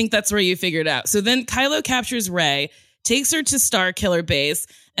I think that's where you figured out. So then Kylo captures Rey, takes her to Star Killer base,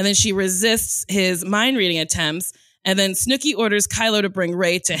 and then she resists his mind reading attempts. And then Snooki orders Kylo to bring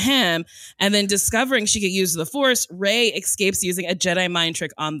Rey to him. And then discovering she could use the Force, Rey escapes using a Jedi mind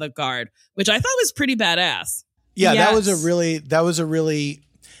trick on the guard, which I thought was pretty badass. Yeah, yes. For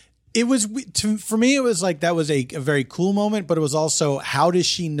me, it was like, that was a very cool moment, but it was also, how does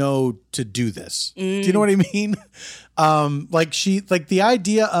she know to do this? Do you know what I mean? Like the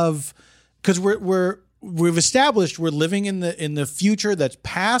idea of, because we've established we're living in the future that's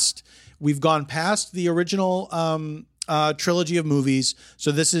past. We've gone past the original trilogy of movies.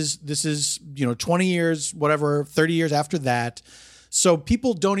 So this is 20 years, whatever, 30 years after that. So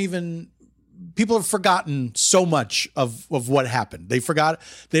people have forgotten so much of what happened. They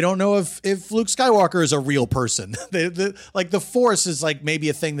don't know if Luke Skywalker is a real person. Like the Force is like maybe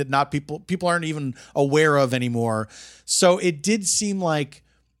a thing that not people aren't even aware of anymore. So it did seem like,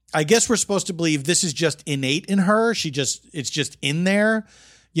 I guess we're supposed to believe this is just innate in her. It's just in there,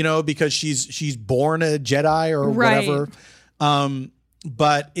 because she's born a Jedi or whatever.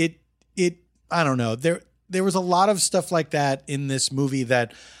 But it I don't know. There was a lot of stuff like that in this movie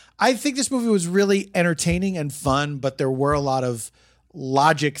that I think this movie was really entertaining and fun, but there were a lot of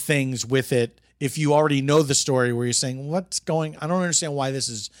logic things with it. If you already know the story, where you're saying, I don't understand why this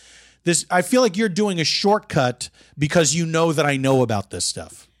is this. I feel like you're doing a shortcut because you know that I know about this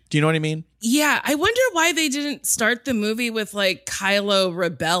stuff. Do you know what I mean? Yeah. I wonder why they didn't start the movie with like Kylo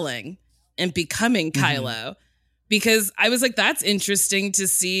rebelling and becoming Kylo, because I was like, that's interesting to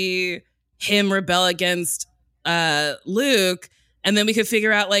see him rebel against Luke. And then we could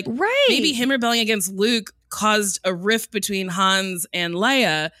figure out like, maybe him rebelling against Luke caused a rift between Hans and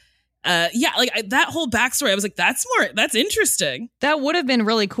Leia. That whole backstory, I was like, that's interesting. That would have been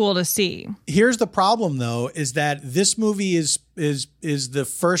really cool to see. Here's the problem, though, is that this movie is the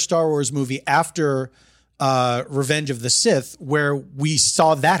first Star Wars movie after Revenge of the Sith, where we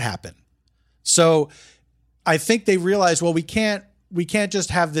saw that happen. So I think they realized, well, we can't just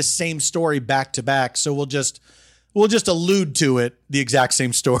have this same story back to back. So we'll just We'll just allude to it, the exact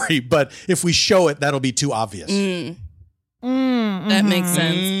same story. But if we show it, that'll be too obvious. That makes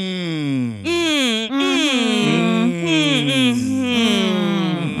sense.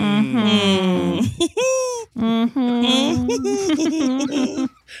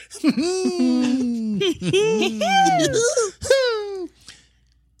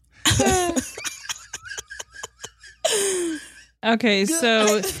 Okay,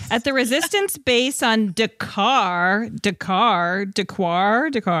 so at the resistance base on Dakar,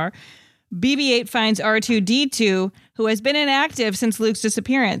 BB-8 finds R2-D2, who has been inactive since Luke's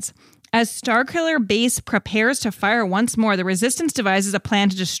disappearance. As Starkiller Base prepares to fire once more, the Resistance devises a plan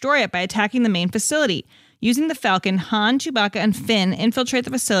to destroy it by attacking the main facility. Using the Falcon, Han, Chewbacca, and Finn infiltrate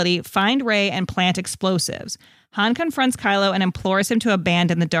the facility, find Rey, and plant explosives. Han confronts Kylo and implores him to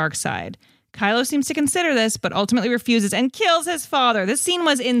abandon the dark side. Kylo seems to consider this, but ultimately refuses and kills his father. This scene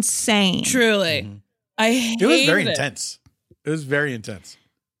was insane. Truly. I hated it. Was very intense. It was very intense.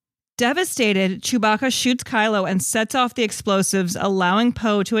 Devastated, Chewbacca shoots Kylo and sets off the explosives, allowing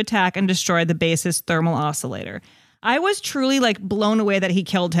Poe to attack and destroy the base's thermal oscillator. I was truly blown away that he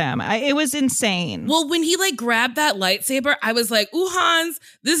killed him. It was insane. Well, when he grabbed that lightsaber, I was like, ooh, Hans,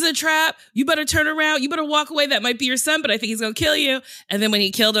 this is a trap. You better turn around. You better walk away. That might be your son, but I think he's going to kill you. And then when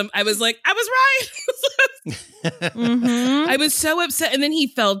he killed him, I was like, I was right. I was so upset. And then he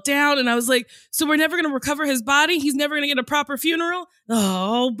fell down and I was like, so we're never going to recover his body? He's never going to get a proper funeral?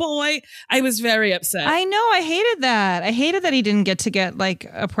 Oh, boy. I was very upset. I know. I hated that. I hated that he didn't get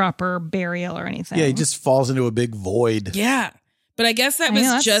a proper burial or anything. Yeah, he just falls into a big void. Yeah. But I guess that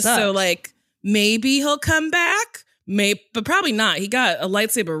was just sucks. So maybe he'll come back. But probably not. He got a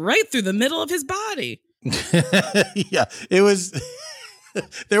lightsaber right through the middle of his body. Yeah, it was...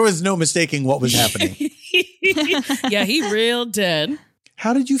 There was no mistaking what was happening. Yeah, he real dead.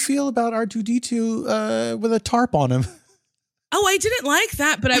 How did you feel about R2-D2 with a tarp on him? Oh, I didn't like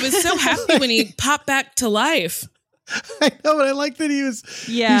that, but I was so happy when he popped back to life. I know, but I like that he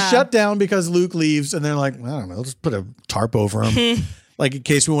shut down because Luke leaves, and they're like, I don't know, just put a tarp over him. In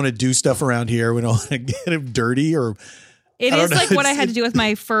case we want to do stuff around here, we don't want to get him dirty or... It is what I had to do with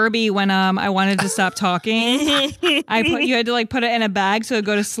my Furby when I wanted to stop talking. You had to put it in a bag so it'd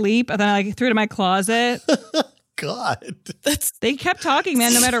go to sleep, and then I threw it in my closet. God. They kept talking,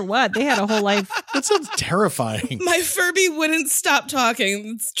 man, no matter what. They had a whole life. That sounds terrifying. My Furby wouldn't stop talking.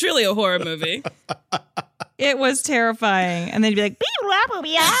 It's truly a horror movie. It was terrifying. And then you'd be like,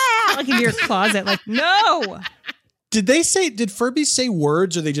 in your closet, no. Did Furbies say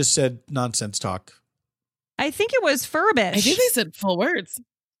words or they just said nonsense talk? I think it was Furbish. I think they said full words.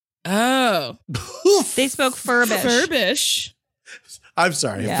 Oh. They spoke Furbish. Furbish. I'm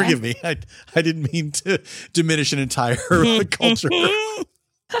sorry. Yeah. Forgive me. I didn't mean to diminish an entire culture.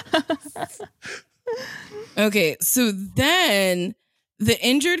 Okay, so then the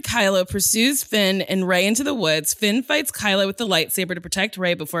injured Kylo pursues Finn and Rey into the woods. Finn fights Kylo with the lightsaber to protect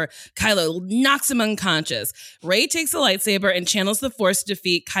Rey before Kylo knocks him unconscious. Rey takes the lightsaber and channels the Force to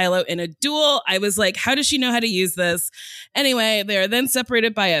defeat Kylo in a duel. I was like, how does she know how to use this? Anyway, they are then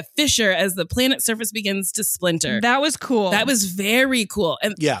separated by a fissure as the planet surface begins to splinter. That was cool. That was very cool.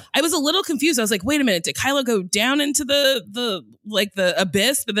 And yeah, I was a little confused. I was like, wait a minute, did Kylo go down into the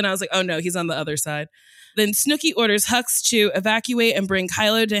abyss? But then I was like, oh no, he's on the other side. Then Snooki orders Hux to evacuate and bring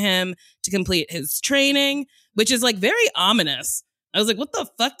Kylo to him to complete his training, which is very ominous. I was like, what the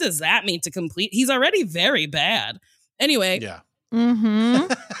fuck does that mean to complete? He's already very bad. Anyway. Yeah.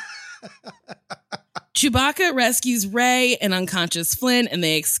 Mm-hmm. Chewbacca rescues Rey and unconscious Flynn, and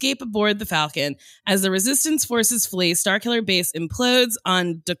they escape aboard the Falcon. As the Resistance forces flee, Starkiller Base implodes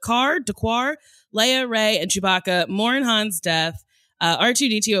on Dakar, Leia, Rey, and Chewbacca mourn Han's death.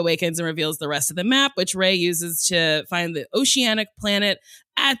 R2-D2 awakens and reveals the rest of the map, which Rey uses to find the oceanic planet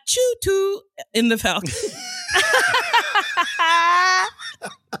Achutu in the Falcon.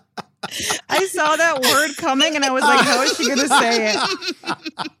 I saw that word coming and I was like, how is she going to say it?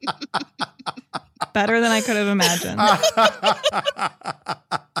 Better than I could have imagined.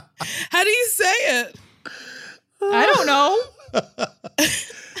 How do you say it? I don't know.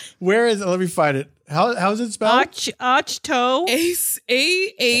 Where is it? Let me find it. How's it spelled? Achto.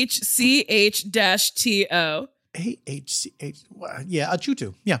 AHCH-TO. AHCH. Yeah,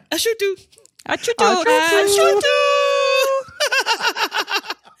 Achutu. Yeah. Achutu. Achutu.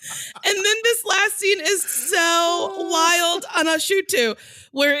 And then this last scene is so wild on Achutu,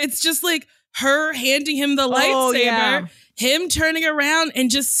 where it's just her handing him the lightsaber, him turning around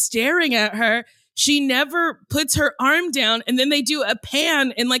and just staring at her. She never puts her arm down, and then they do a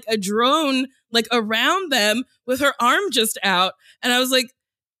pan in a drone around them with her arm just out. And I was like,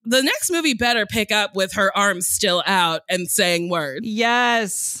 The next movie better pick up with her arms still out and saying words.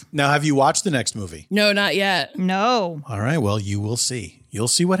 Yes. Now, have you watched the next movie? No, not yet. No. All right. Well, you will see. You'll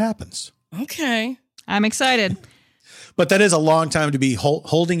see what happens. Okay. I'm excited. But that is a long time to be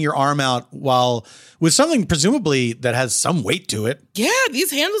holding your arm out while with something presumably that has some weight to it. Yeah, these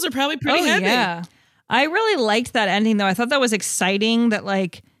handles are probably pretty heavy. Yeah. I really liked that ending, though. I thought that was exciting that,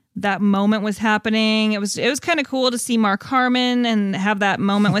 like, that moment was happening. It was kind of cool to see Mark Harmon and have that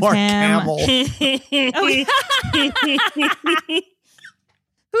moment with Mark him. Hamill. Oh, yeah.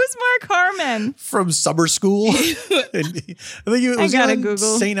 Who's Mark Harmon? From Summer School. I think he was on Google.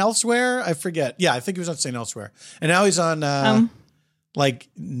 St. Elsewhere. I forget. Yeah, I think he was on St. Elsewhere. And now he's on like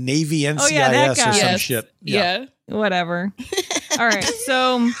Navy NCIS or some shit. Yeah. Whatever. All right.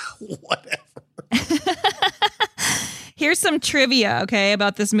 So Whatever. here's some trivia, okay,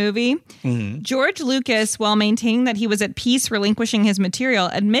 about this movie. Mm-hmm. George Lucas, while maintaining that he was at peace relinquishing his material,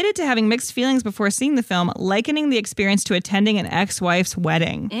 admitted to having mixed feelings before seeing the film, likening the experience to attending an ex-wife's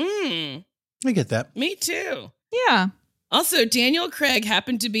wedding. Mm. I get that. Me too. Yeah. Also, Daniel Craig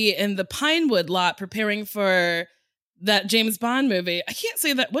happened to be in the Pinewood lot preparing for that James Bond movie. I can't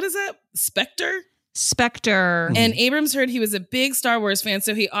say that. What is that? Spectre? Spectre. And Abrams heard he was a big Star Wars fan,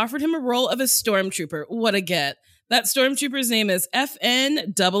 so he offered him a role of a stormtrooper. What a get. That stormtrooper's name is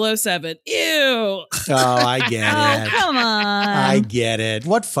FN-007. Ew. Oh, I get it. Come on. I get it.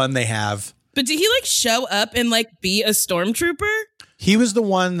 What fun they have. But did he like show up and like be a stormtrooper? He was the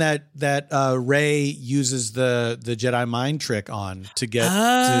one that Rey uses the Jedi mind trick on to get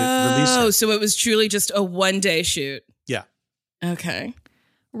to release her. Oh, so it was truly just a one-day shoot. Yeah. Okay.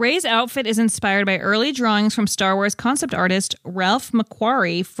 Rey's outfit is inspired by early drawings from Star Wars concept artist Ralph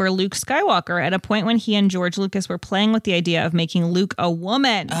McQuarrie for Luke Skywalker at a point when he and George Lucas were playing with the idea of making Luke a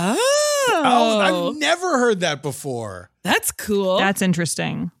woman. Oh, I've never heard that before. That's cool. That's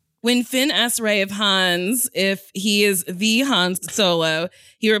interesting. When Finn asks Rey of Hans if he is the Han Solo,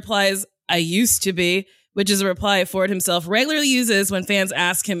 he replies, "I used to be," which is a reply Ford himself regularly uses when fans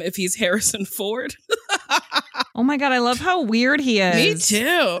ask him if he's Harrison Ford. Oh my God, I love how weird he is. Me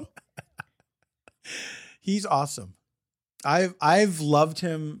too. He's awesome. I've loved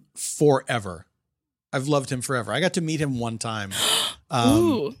him forever. I've loved him forever. I got to meet him one time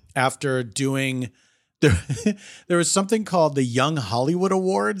after doing... There was something called the Young Hollywood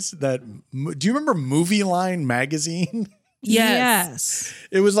Awards do you remember Movie Line magazine? Yes.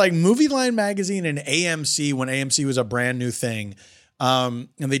 It was like Movie Line magazine and AMC when AMC was a brand new thing. And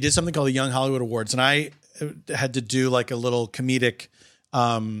they did something called the Young Hollywood Awards. And I had to do like a little comedic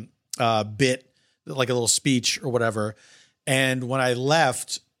bit, like a little speech or whatever. And when I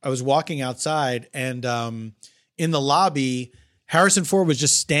left, I was walking outside and in the lobby, Harrison Ford was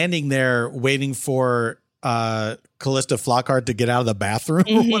just standing there waiting for Callista Flockhart to get out of the bathroom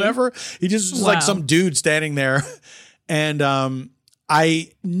or whatever. He just was like some dude standing there. And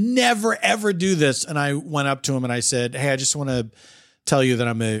I never, ever do this. And I went up to him and I said, "Hey, I just want to tell you that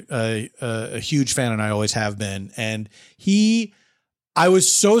I'm a huge fan and I always have been." And I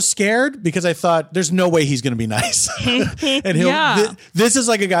was so scared because I thought there's no way he's going to be nice. And this is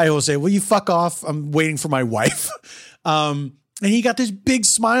like a guy who will say, "Will you fuck off? I'm waiting for my wife." And he got this big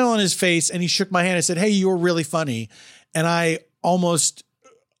smile on his face and he shook my hand. I said, "Hey, you were really funny." And I almost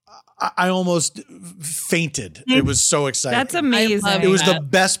fainted. It was so exciting. That's amazing. It was the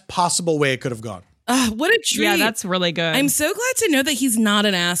best possible way it could have gone. What a treat. Yeah, that's really good. I'm so glad to know that he's not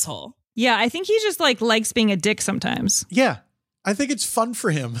an asshole. Yeah, I think he just likes being a dick sometimes. Yeah. I think it's fun for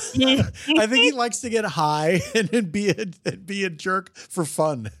him. I think he likes to get high and be a jerk for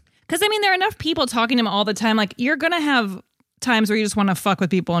fun. Because, I mean, there are enough people talking to him all the time. Like, you're going to have times where you just want to fuck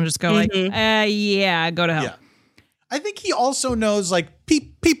with people and just go yeah, go to hell. Yeah. I think he also knows, like,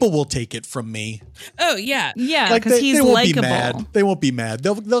 people will take it from me. Oh, yeah. Yeah, like because he's likable. They won't be mad.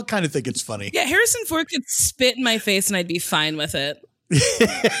 They'll kind of think it's funny. Yeah, Harrison Ford could spit in my face and I'd be fine with it.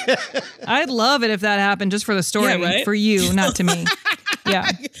 I'd love it if that happened just for the story. Yeah, right? For you, not to me. Yeah.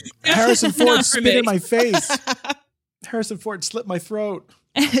 Harrison Ford spit in my face. Harrison Ford slit my throat.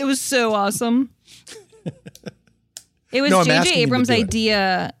 It was so awesome. It was J.J. Abrams'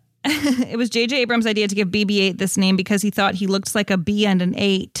 idea. It was J.J. Abrams' idea to give BB-8 this name because he thought he looked like a B and an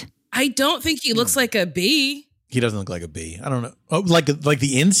 8. I don't think he looks like a bee. He doesn't look like a bee. I don't know. Oh, like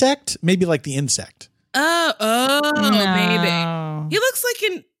the insect? Maybe like the insect. Oh, No. maybe. He looks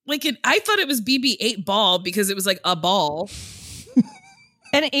like an. I thought it was BB-8 ball because it was like a ball.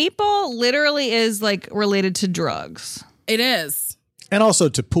 An 8 ball literally is like related to drugs. It is. And also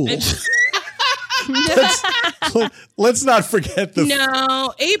to pool. let's not forget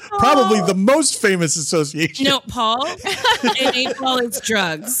April. Probably the most famous association. No, Paul. And 8 Ball is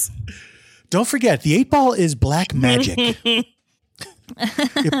drugs. Don't forget, the 8 Ball is black magic. It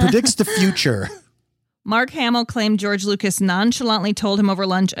predicts the future. Mark Hamill claimed George Lucas nonchalantly told him over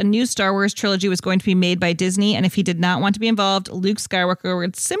lunch a new Star Wars trilogy was going to be made by Disney, and if he did not want to be involved, Luke Skywalker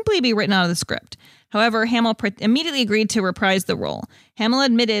would simply be written out of the script. However, Hamill immediately agreed to reprise the role. Hamill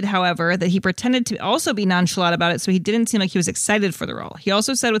admitted, however, that he pretended to also be nonchalant about it, so he didn't seem like he was excited for the role. He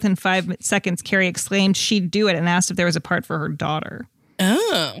also said within 5 seconds, Carrie exclaimed she'd do it and asked if there was a part for her daughter.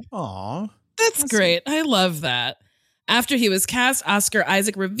 Oh. Aw. That's great. I love that. After he was cast, Oscar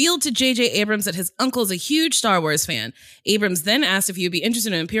Isaac revealed to J.J. Abrams that his uncle is a huge Star Wars fan. Abrams then asked if he would be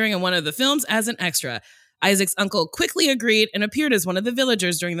interested in appearing in one of the films as an extra. Isaac's uncle quickly agreed and appeared as one of the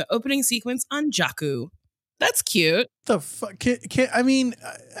villagers during the opening sequence on Jakku. That's cute. The fuck? I mean,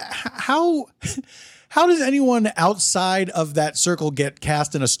 how does anyone outside of that circle get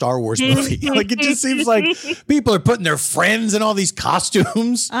cast in a Star Wars movie? Like, it just seems like people are putting their friends in all these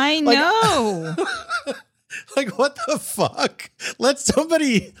costumes. I know. Like, what the fuck? Let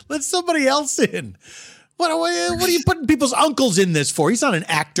somebody else in. What are you putting people's uncles in this for? He's not an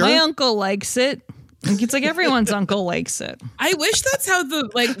actor. My uncle likes it. It's like everyone's uncle likes it. I wish that's how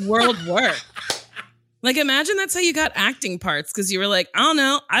the world worked. Like, imagine that's how you got acting parts, because you were like, I don't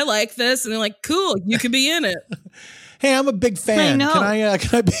know, I like this, and they're like, cool, you could be in it. Hey, I'm a big fan. Can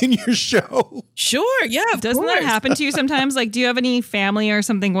I be in your show? Sure, yeah, of Doesn't course. that happen to you sometimes? Like, do you have any family or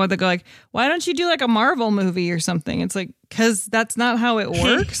something where they go like, why don't you do like a Marvel movie or something? It's like, because that's not how it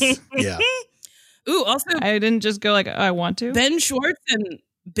works. Yeah. Ooh, also, I didn't just go like, I want to. Ben Schwartz and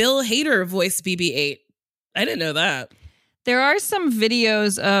Bill Hader voiced BB-8. I didn't know that. There are some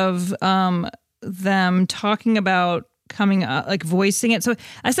videos of them talking about coming up, like voicing it. So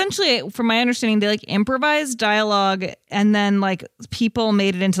essentially, from my understanding, they like improvised dialogue and then like people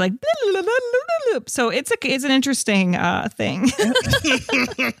made it into like blah, blah, blah, blah, blah. So it's an interesting thing.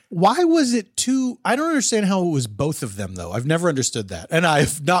 Why was it two? I don't understand how it was both of them though. I've never understood that, and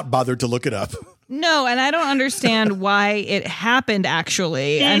I've not bothered to look it up. No, and I don't understand why it happened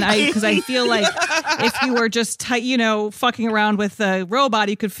actually. And because I feel like if you were just fucking around with a robot,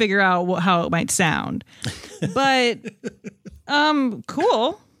 you could figure out how it might sound. But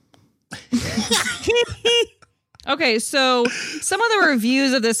cool. Okay, so some of the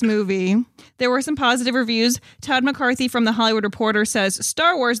reviews of this movie, there were some positive reviews. Todd McCarthy from The Hollywood Reporter says,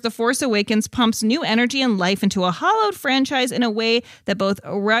 Star Wars The Force Awakens pumps new energy and life into a hollowed franchise in a way that both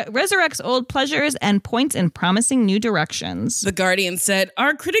resurrects old pleasures and points in promising new directions. The Guardian said,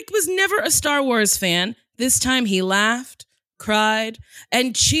 our critic was never a Star Wars fan. This time he laughed, cried,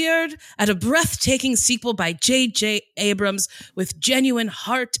 and cheered at a breathtaking sequel by J.J. Abrams with genuine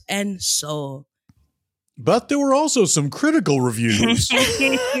heart and soul. But there were also some critical reviews.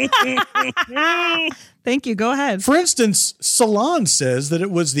 Thank you. Go ahead. For instance, Salon says that it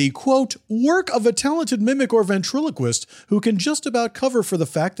was the, quote, work of a talented mimic or ventriloquist who can just about cover for the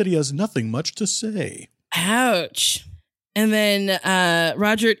fact that he has nothing much to say. Ouch. And then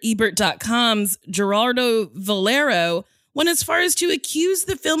RogerEbert.com's Gerardo Valero went as far as to accuse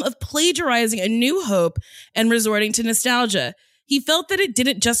the film of plagiarizing A New Hope and resorting to nostalgia. He felt that it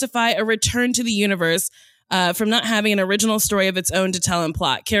didn't justify a return to the universe from not having an original story of its own to tell and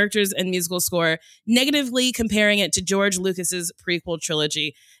plot, characters, and musical score, negatively comparing it to George Lucas's prequel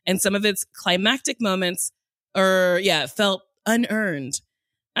trilogy. And some of its climactic moments felt unearned.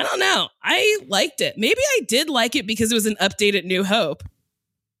 I don't know. I liked it. Maybe I did like it because it was an updated New Hope.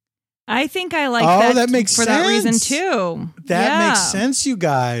 I think I like that makes for sense. that reason too. That makes sense, you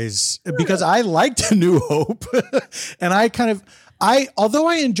guys, because I liked A New Hope, and although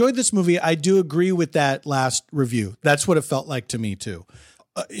I enjoyed this movie, I do agree with that last review. That's what it felt like to me too.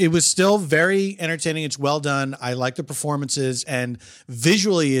 It was still very entertaining. It's well done. I like the performances, and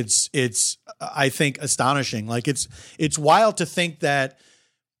visually, it's I think astonishing. Like it's wild to think that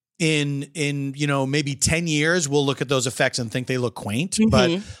in maybe 10 years we'll look at those effects and think they look quaint,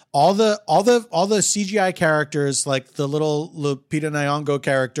 but all the CGI characters, like the little Lupita Nyong'o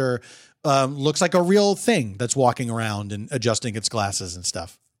character, looks like a real thing that's walking around and adjusting its glasses and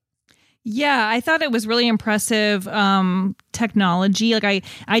stuff. Yeah, I thought it was really impressive technology. Like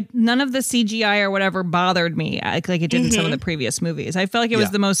I none of the CGI or whatever bothered me like it did in some of the previous movies. I felt like it was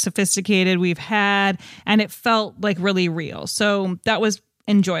the most sophisticated we've had, and it felt like really real. So that was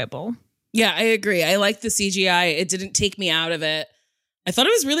enjoyable. Yeah, I agree. I liked the CGI. It didn't take me out of it. I thought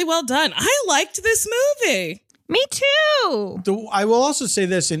it was really well done. I liked this movie. Me too. I will also say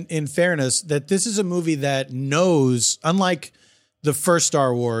this in fairness, that this is a movie that knows, unlike the first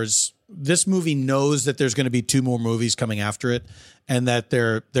Star Wars, this movie knows that there's going to be 2 more movies coming after it, and that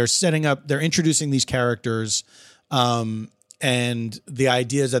they're introducing these characters, and the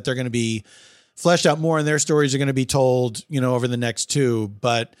idea is that they're going to be fleshed out more, and their stories are going to be told, over the next 2.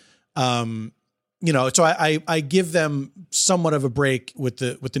 But so I give them somewhat of a break with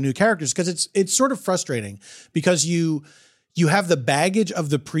the new characters, because it's sort of frustrating, because you have the baggage of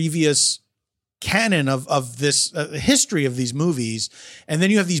the previous canon of this history of these movies, and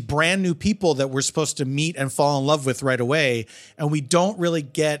then you have these brand new people that we're supposed to meet and fall in love with right away, and we don't really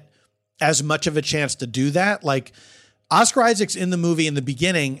get as much of a chance to do that. Like, Oscar Isaac's in the movie in the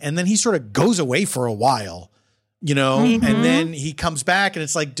beginning, and then he sort of goes away for a while, and then he comes back, and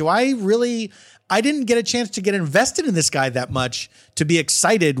it's like, I didn't get a chance to get invested in this guy that much to be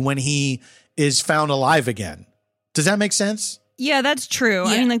excited when he is found alive again. Does that make sense? Yeah, that's true.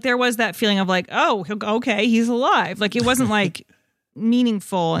 Yeah. I mean, like, there was that feeling of like, oh, okay, he's alive. Like, it wasn't like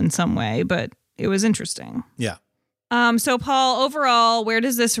meaningful in some way, but it was interesting. Yeah. So Paul, overall, where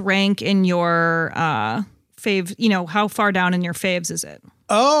does this rank in your fave? How far down in your faves is it?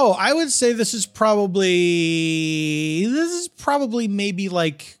 Oh, I would say this is probably maybe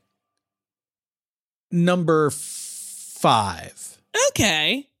like number 5.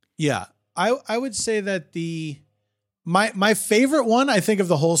 Okay. Yeah. I would say that my favorite one, I think, of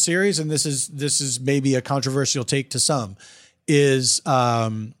the whole series, and this is maybe a controversial take to some, is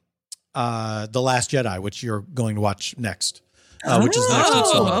The Last Jedi, which you're going to watch next, which is the next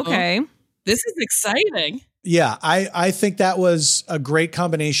installment. Okay. This is exciting. Yeah, I think that was a great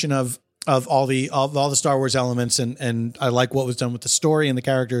combination of all the Star Wars elements, and I like what was done with the story and the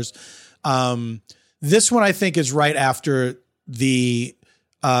characters. This one, I think, is right after the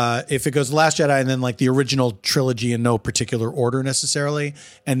if it goes The Last Jedi and then like the original trilogy in no particular order necessarily,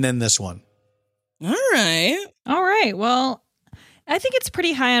 and then this one. All right. Well, I think it's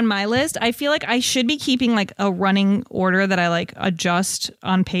pretty high on my list. I feel like I should be keeping like a running order that I like adjust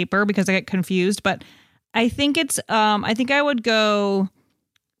on paper because I get confused. But I think it's I think I would go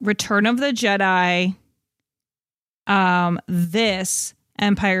Return of the Jedi, this,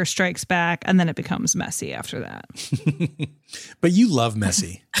 Empire Strikes Back, and then it becomes messy after that. But you love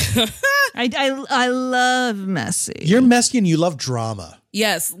messy. I love messy. You're messy and you love drama.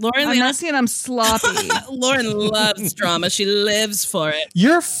 Yes, Lauren. I'm messy and I'm sloppy. Lauren loves drama. She lives for it.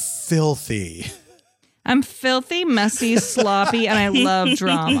 You're filthy. I'm filthy, messy, sloppy, and I love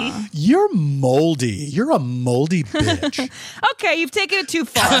drama. You're moldy. You're a moldy bitch. Okay, you've taken it too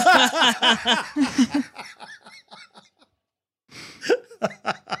far.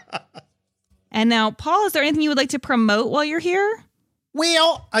 And now, Paul, is there anything you would like to promote while you're here?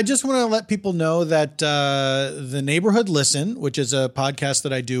 Well, I just want to let people know that The Neighborhood Listen, which is a podcast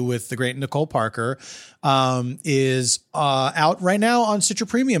that I do with the great Nicole Parker, is out right now on Stitcher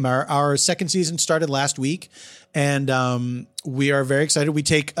Premium. Our second season started last week, and we are very excited. We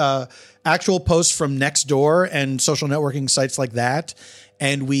take actual posts from Nextdoor and social networking sites like that,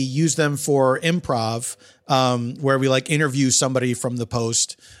 and we use them for improv, where we like interview somebody from the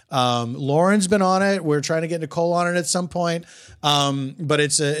post. Lauren's been on it. We're trying to get Nicole on it at some point. But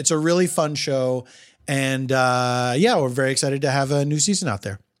it's a really fun show. And we're very excited to have a new season out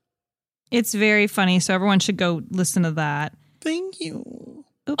there. It's very funny. So everyone should go listen to that. Thank you.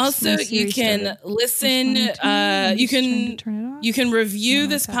 Oops, Also, you can listen. You can review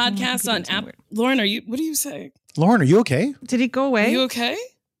this podcast on app. Lauren, what are you saying? Lauren, are you okay? Did it go away? Are you okay?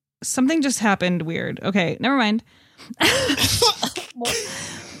 Something just happened weird. Okay, never mind.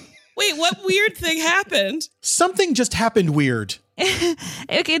 Wait, what weird thing happened? Something just happened weird.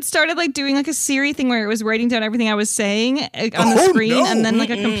 It started like doing like a Siri thing where it was writing down everything I was saying on the screen. No. And then like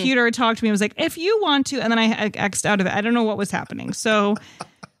a computer talked to me and was like, if you want to. And then I X'd out of it. I don't know what was happening. So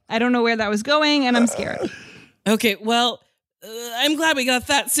I don't know where that was going and I'm scared. Okay, well, I'm glad we got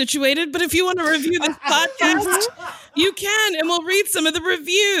that situated. But if you want to review this podcast, you can, and we'll read some of the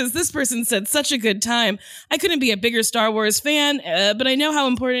reviews. This person said, such a good time. I couldn't be a bigger Star Wars fan, but I know how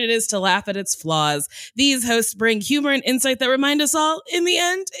important it is to laugh at its flaws. These hosts bring humor and insight that remind us all, in the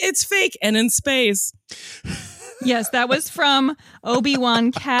end, it's fake and in space. Yes, that was from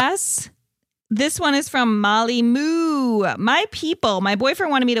Obi-Wan Cass. This one is from Molly Moo. My people, my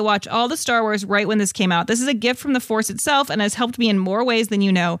boyfriend wanted me to watch all the Star Wars right when this came out. This is a gift from the Force itself and has helped me in more ways than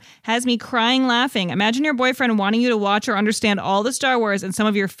you know. Has me crying laughing. Imagine your boyfriend wanting you to watch or understand all the Star Wars and some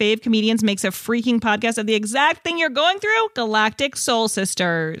of your fave comedians makes a freaking podcast of the exact thing you're going through. Galactic Soul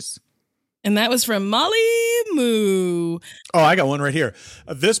Sisters. And that was from Molly Moo. Oh, I got one right here.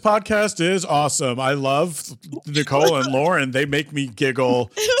 This podcast is awesome. I love Nicole and Lauren. They make me giggle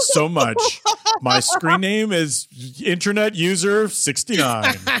so much. My screen name is Internet User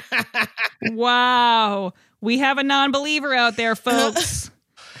 69. Wow. We have a non-believer out there, folks.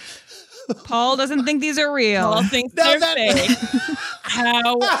 Paul doesn't think these are real. Paul thinks they're fake.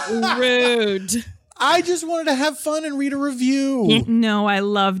 How rude. I just wanted to have fun and read a review. No, I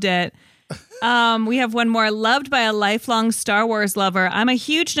loved it. We have one more. Loved by a lifelong Star Wars lover. I'm a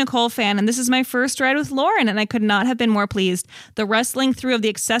huge Nicole fan, and this is my first ride with Lauren, and I could not have been more pleased. The wrestling through of the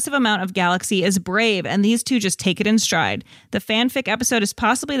excessive amount of galaxy is brave, and these two just take it in stride. The fanfic episode is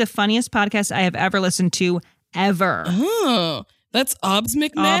possibly the funniest podcast I have ever listened to, ever. Oh, that's Obs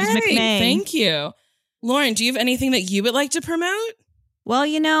McMay. Thank you. Lauren, do you have anything that you would like to promote? Well,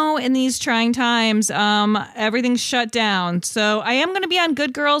 you know, in these trying times, everything's shut down. So I am going to be on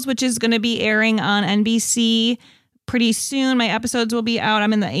Good Girls, which is going to be airing on NBC pretty soon. My episodes will be out.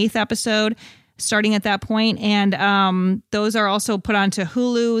 I'm in the 8th episode, starting at that point. And those are also put onto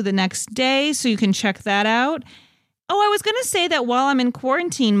Hulu the next day, so you can check that out. Oh, I was going to say that while I'm in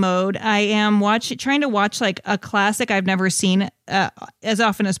quarantine mode, I am trying to watch like a classic I've never seen as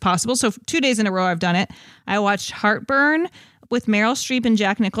often as possible. So 2 days in a row I've done it. I watched Heartburn with Meryl Streep and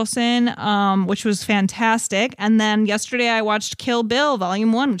Jack Nicholson, which was fantastic. And then yesterday I watched Kill Bill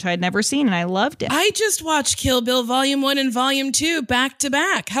Volume 1, which I had never seen, and I loved it. I just watched Kill Bill Volume 1 and Volume 2 back to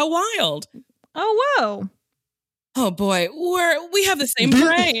back. How wild. Oh, whoa. Oh, boy. We have the same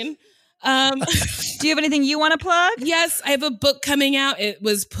brain. Do you have anything you want to plug? Yes, I have a book coming out. It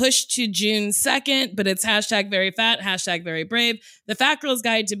was pushed to June 2nd, but it's #VeryFat, #VeryBrave. The Fat Girl's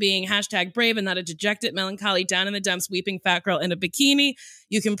Guide to Being #Brave and Not a Dejected, Melancholy, Down in the Dumps, Weeping Fat Girl in a Bikini.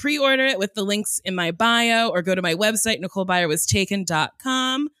 You can pre-order it with the links in my bio or go to my website,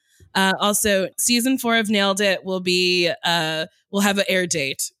 NicoleByerWasTaken.com. Also, season 4 of Nailed It will have an air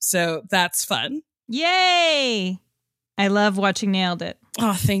date. So that's fun. Yay! I love watching Nailed It.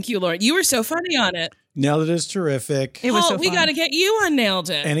 Oh, thank you, Lauren. You were so funny on it. Nailed It is terrific. It was so we fun. got to get you on Nailed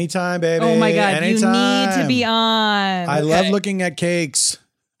It. Anytime, baby. Oh my God, Anytime. you need to be on. I love looking at cakes.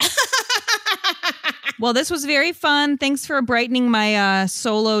 Well, this was very fun. Thanks for brightening my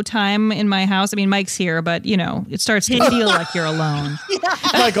solo time in my house. I mean, Mike's here, but you know, it starts to feel like you're alone.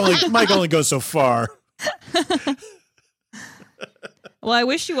 Mike only goes so far. Well, I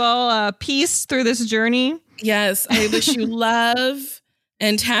wish you all peace through this journey. Yes, I wish you love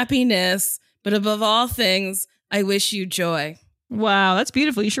and happiness, but above all things, I wish you joy. Wow, that's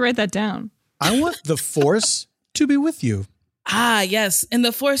beautiful. You should write that down. I want the Force to be with you. Ah, yes, and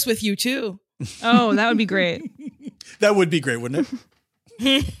the Force with you too. Oh, that would be great. That would be great, wouldn't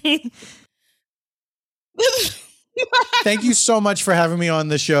it? Thank you so much for having me on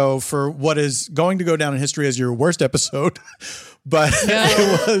the show for what is going to go down in history as your worst episode. But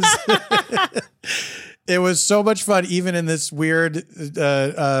it was so much fun, even in this weird,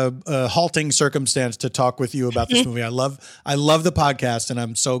 halting circumstance, to talk with you about this movie. I love the podcast, and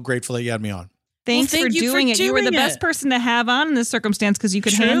I'm so grateful that you had me on. Thanks for doing it. You were the best person to have on in this circumstance because you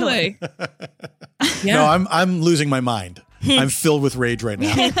could handle it. Yeah. No, I'm losing my mind. I'm filled with rage right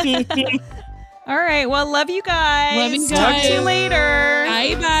now. All right. Well, love you guys. Love you guys. Talk to you later.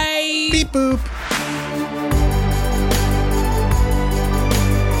 Bye. Beep boop.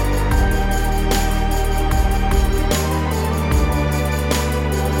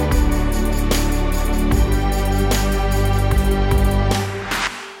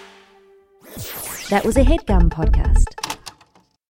 That was a HeadGum podcast.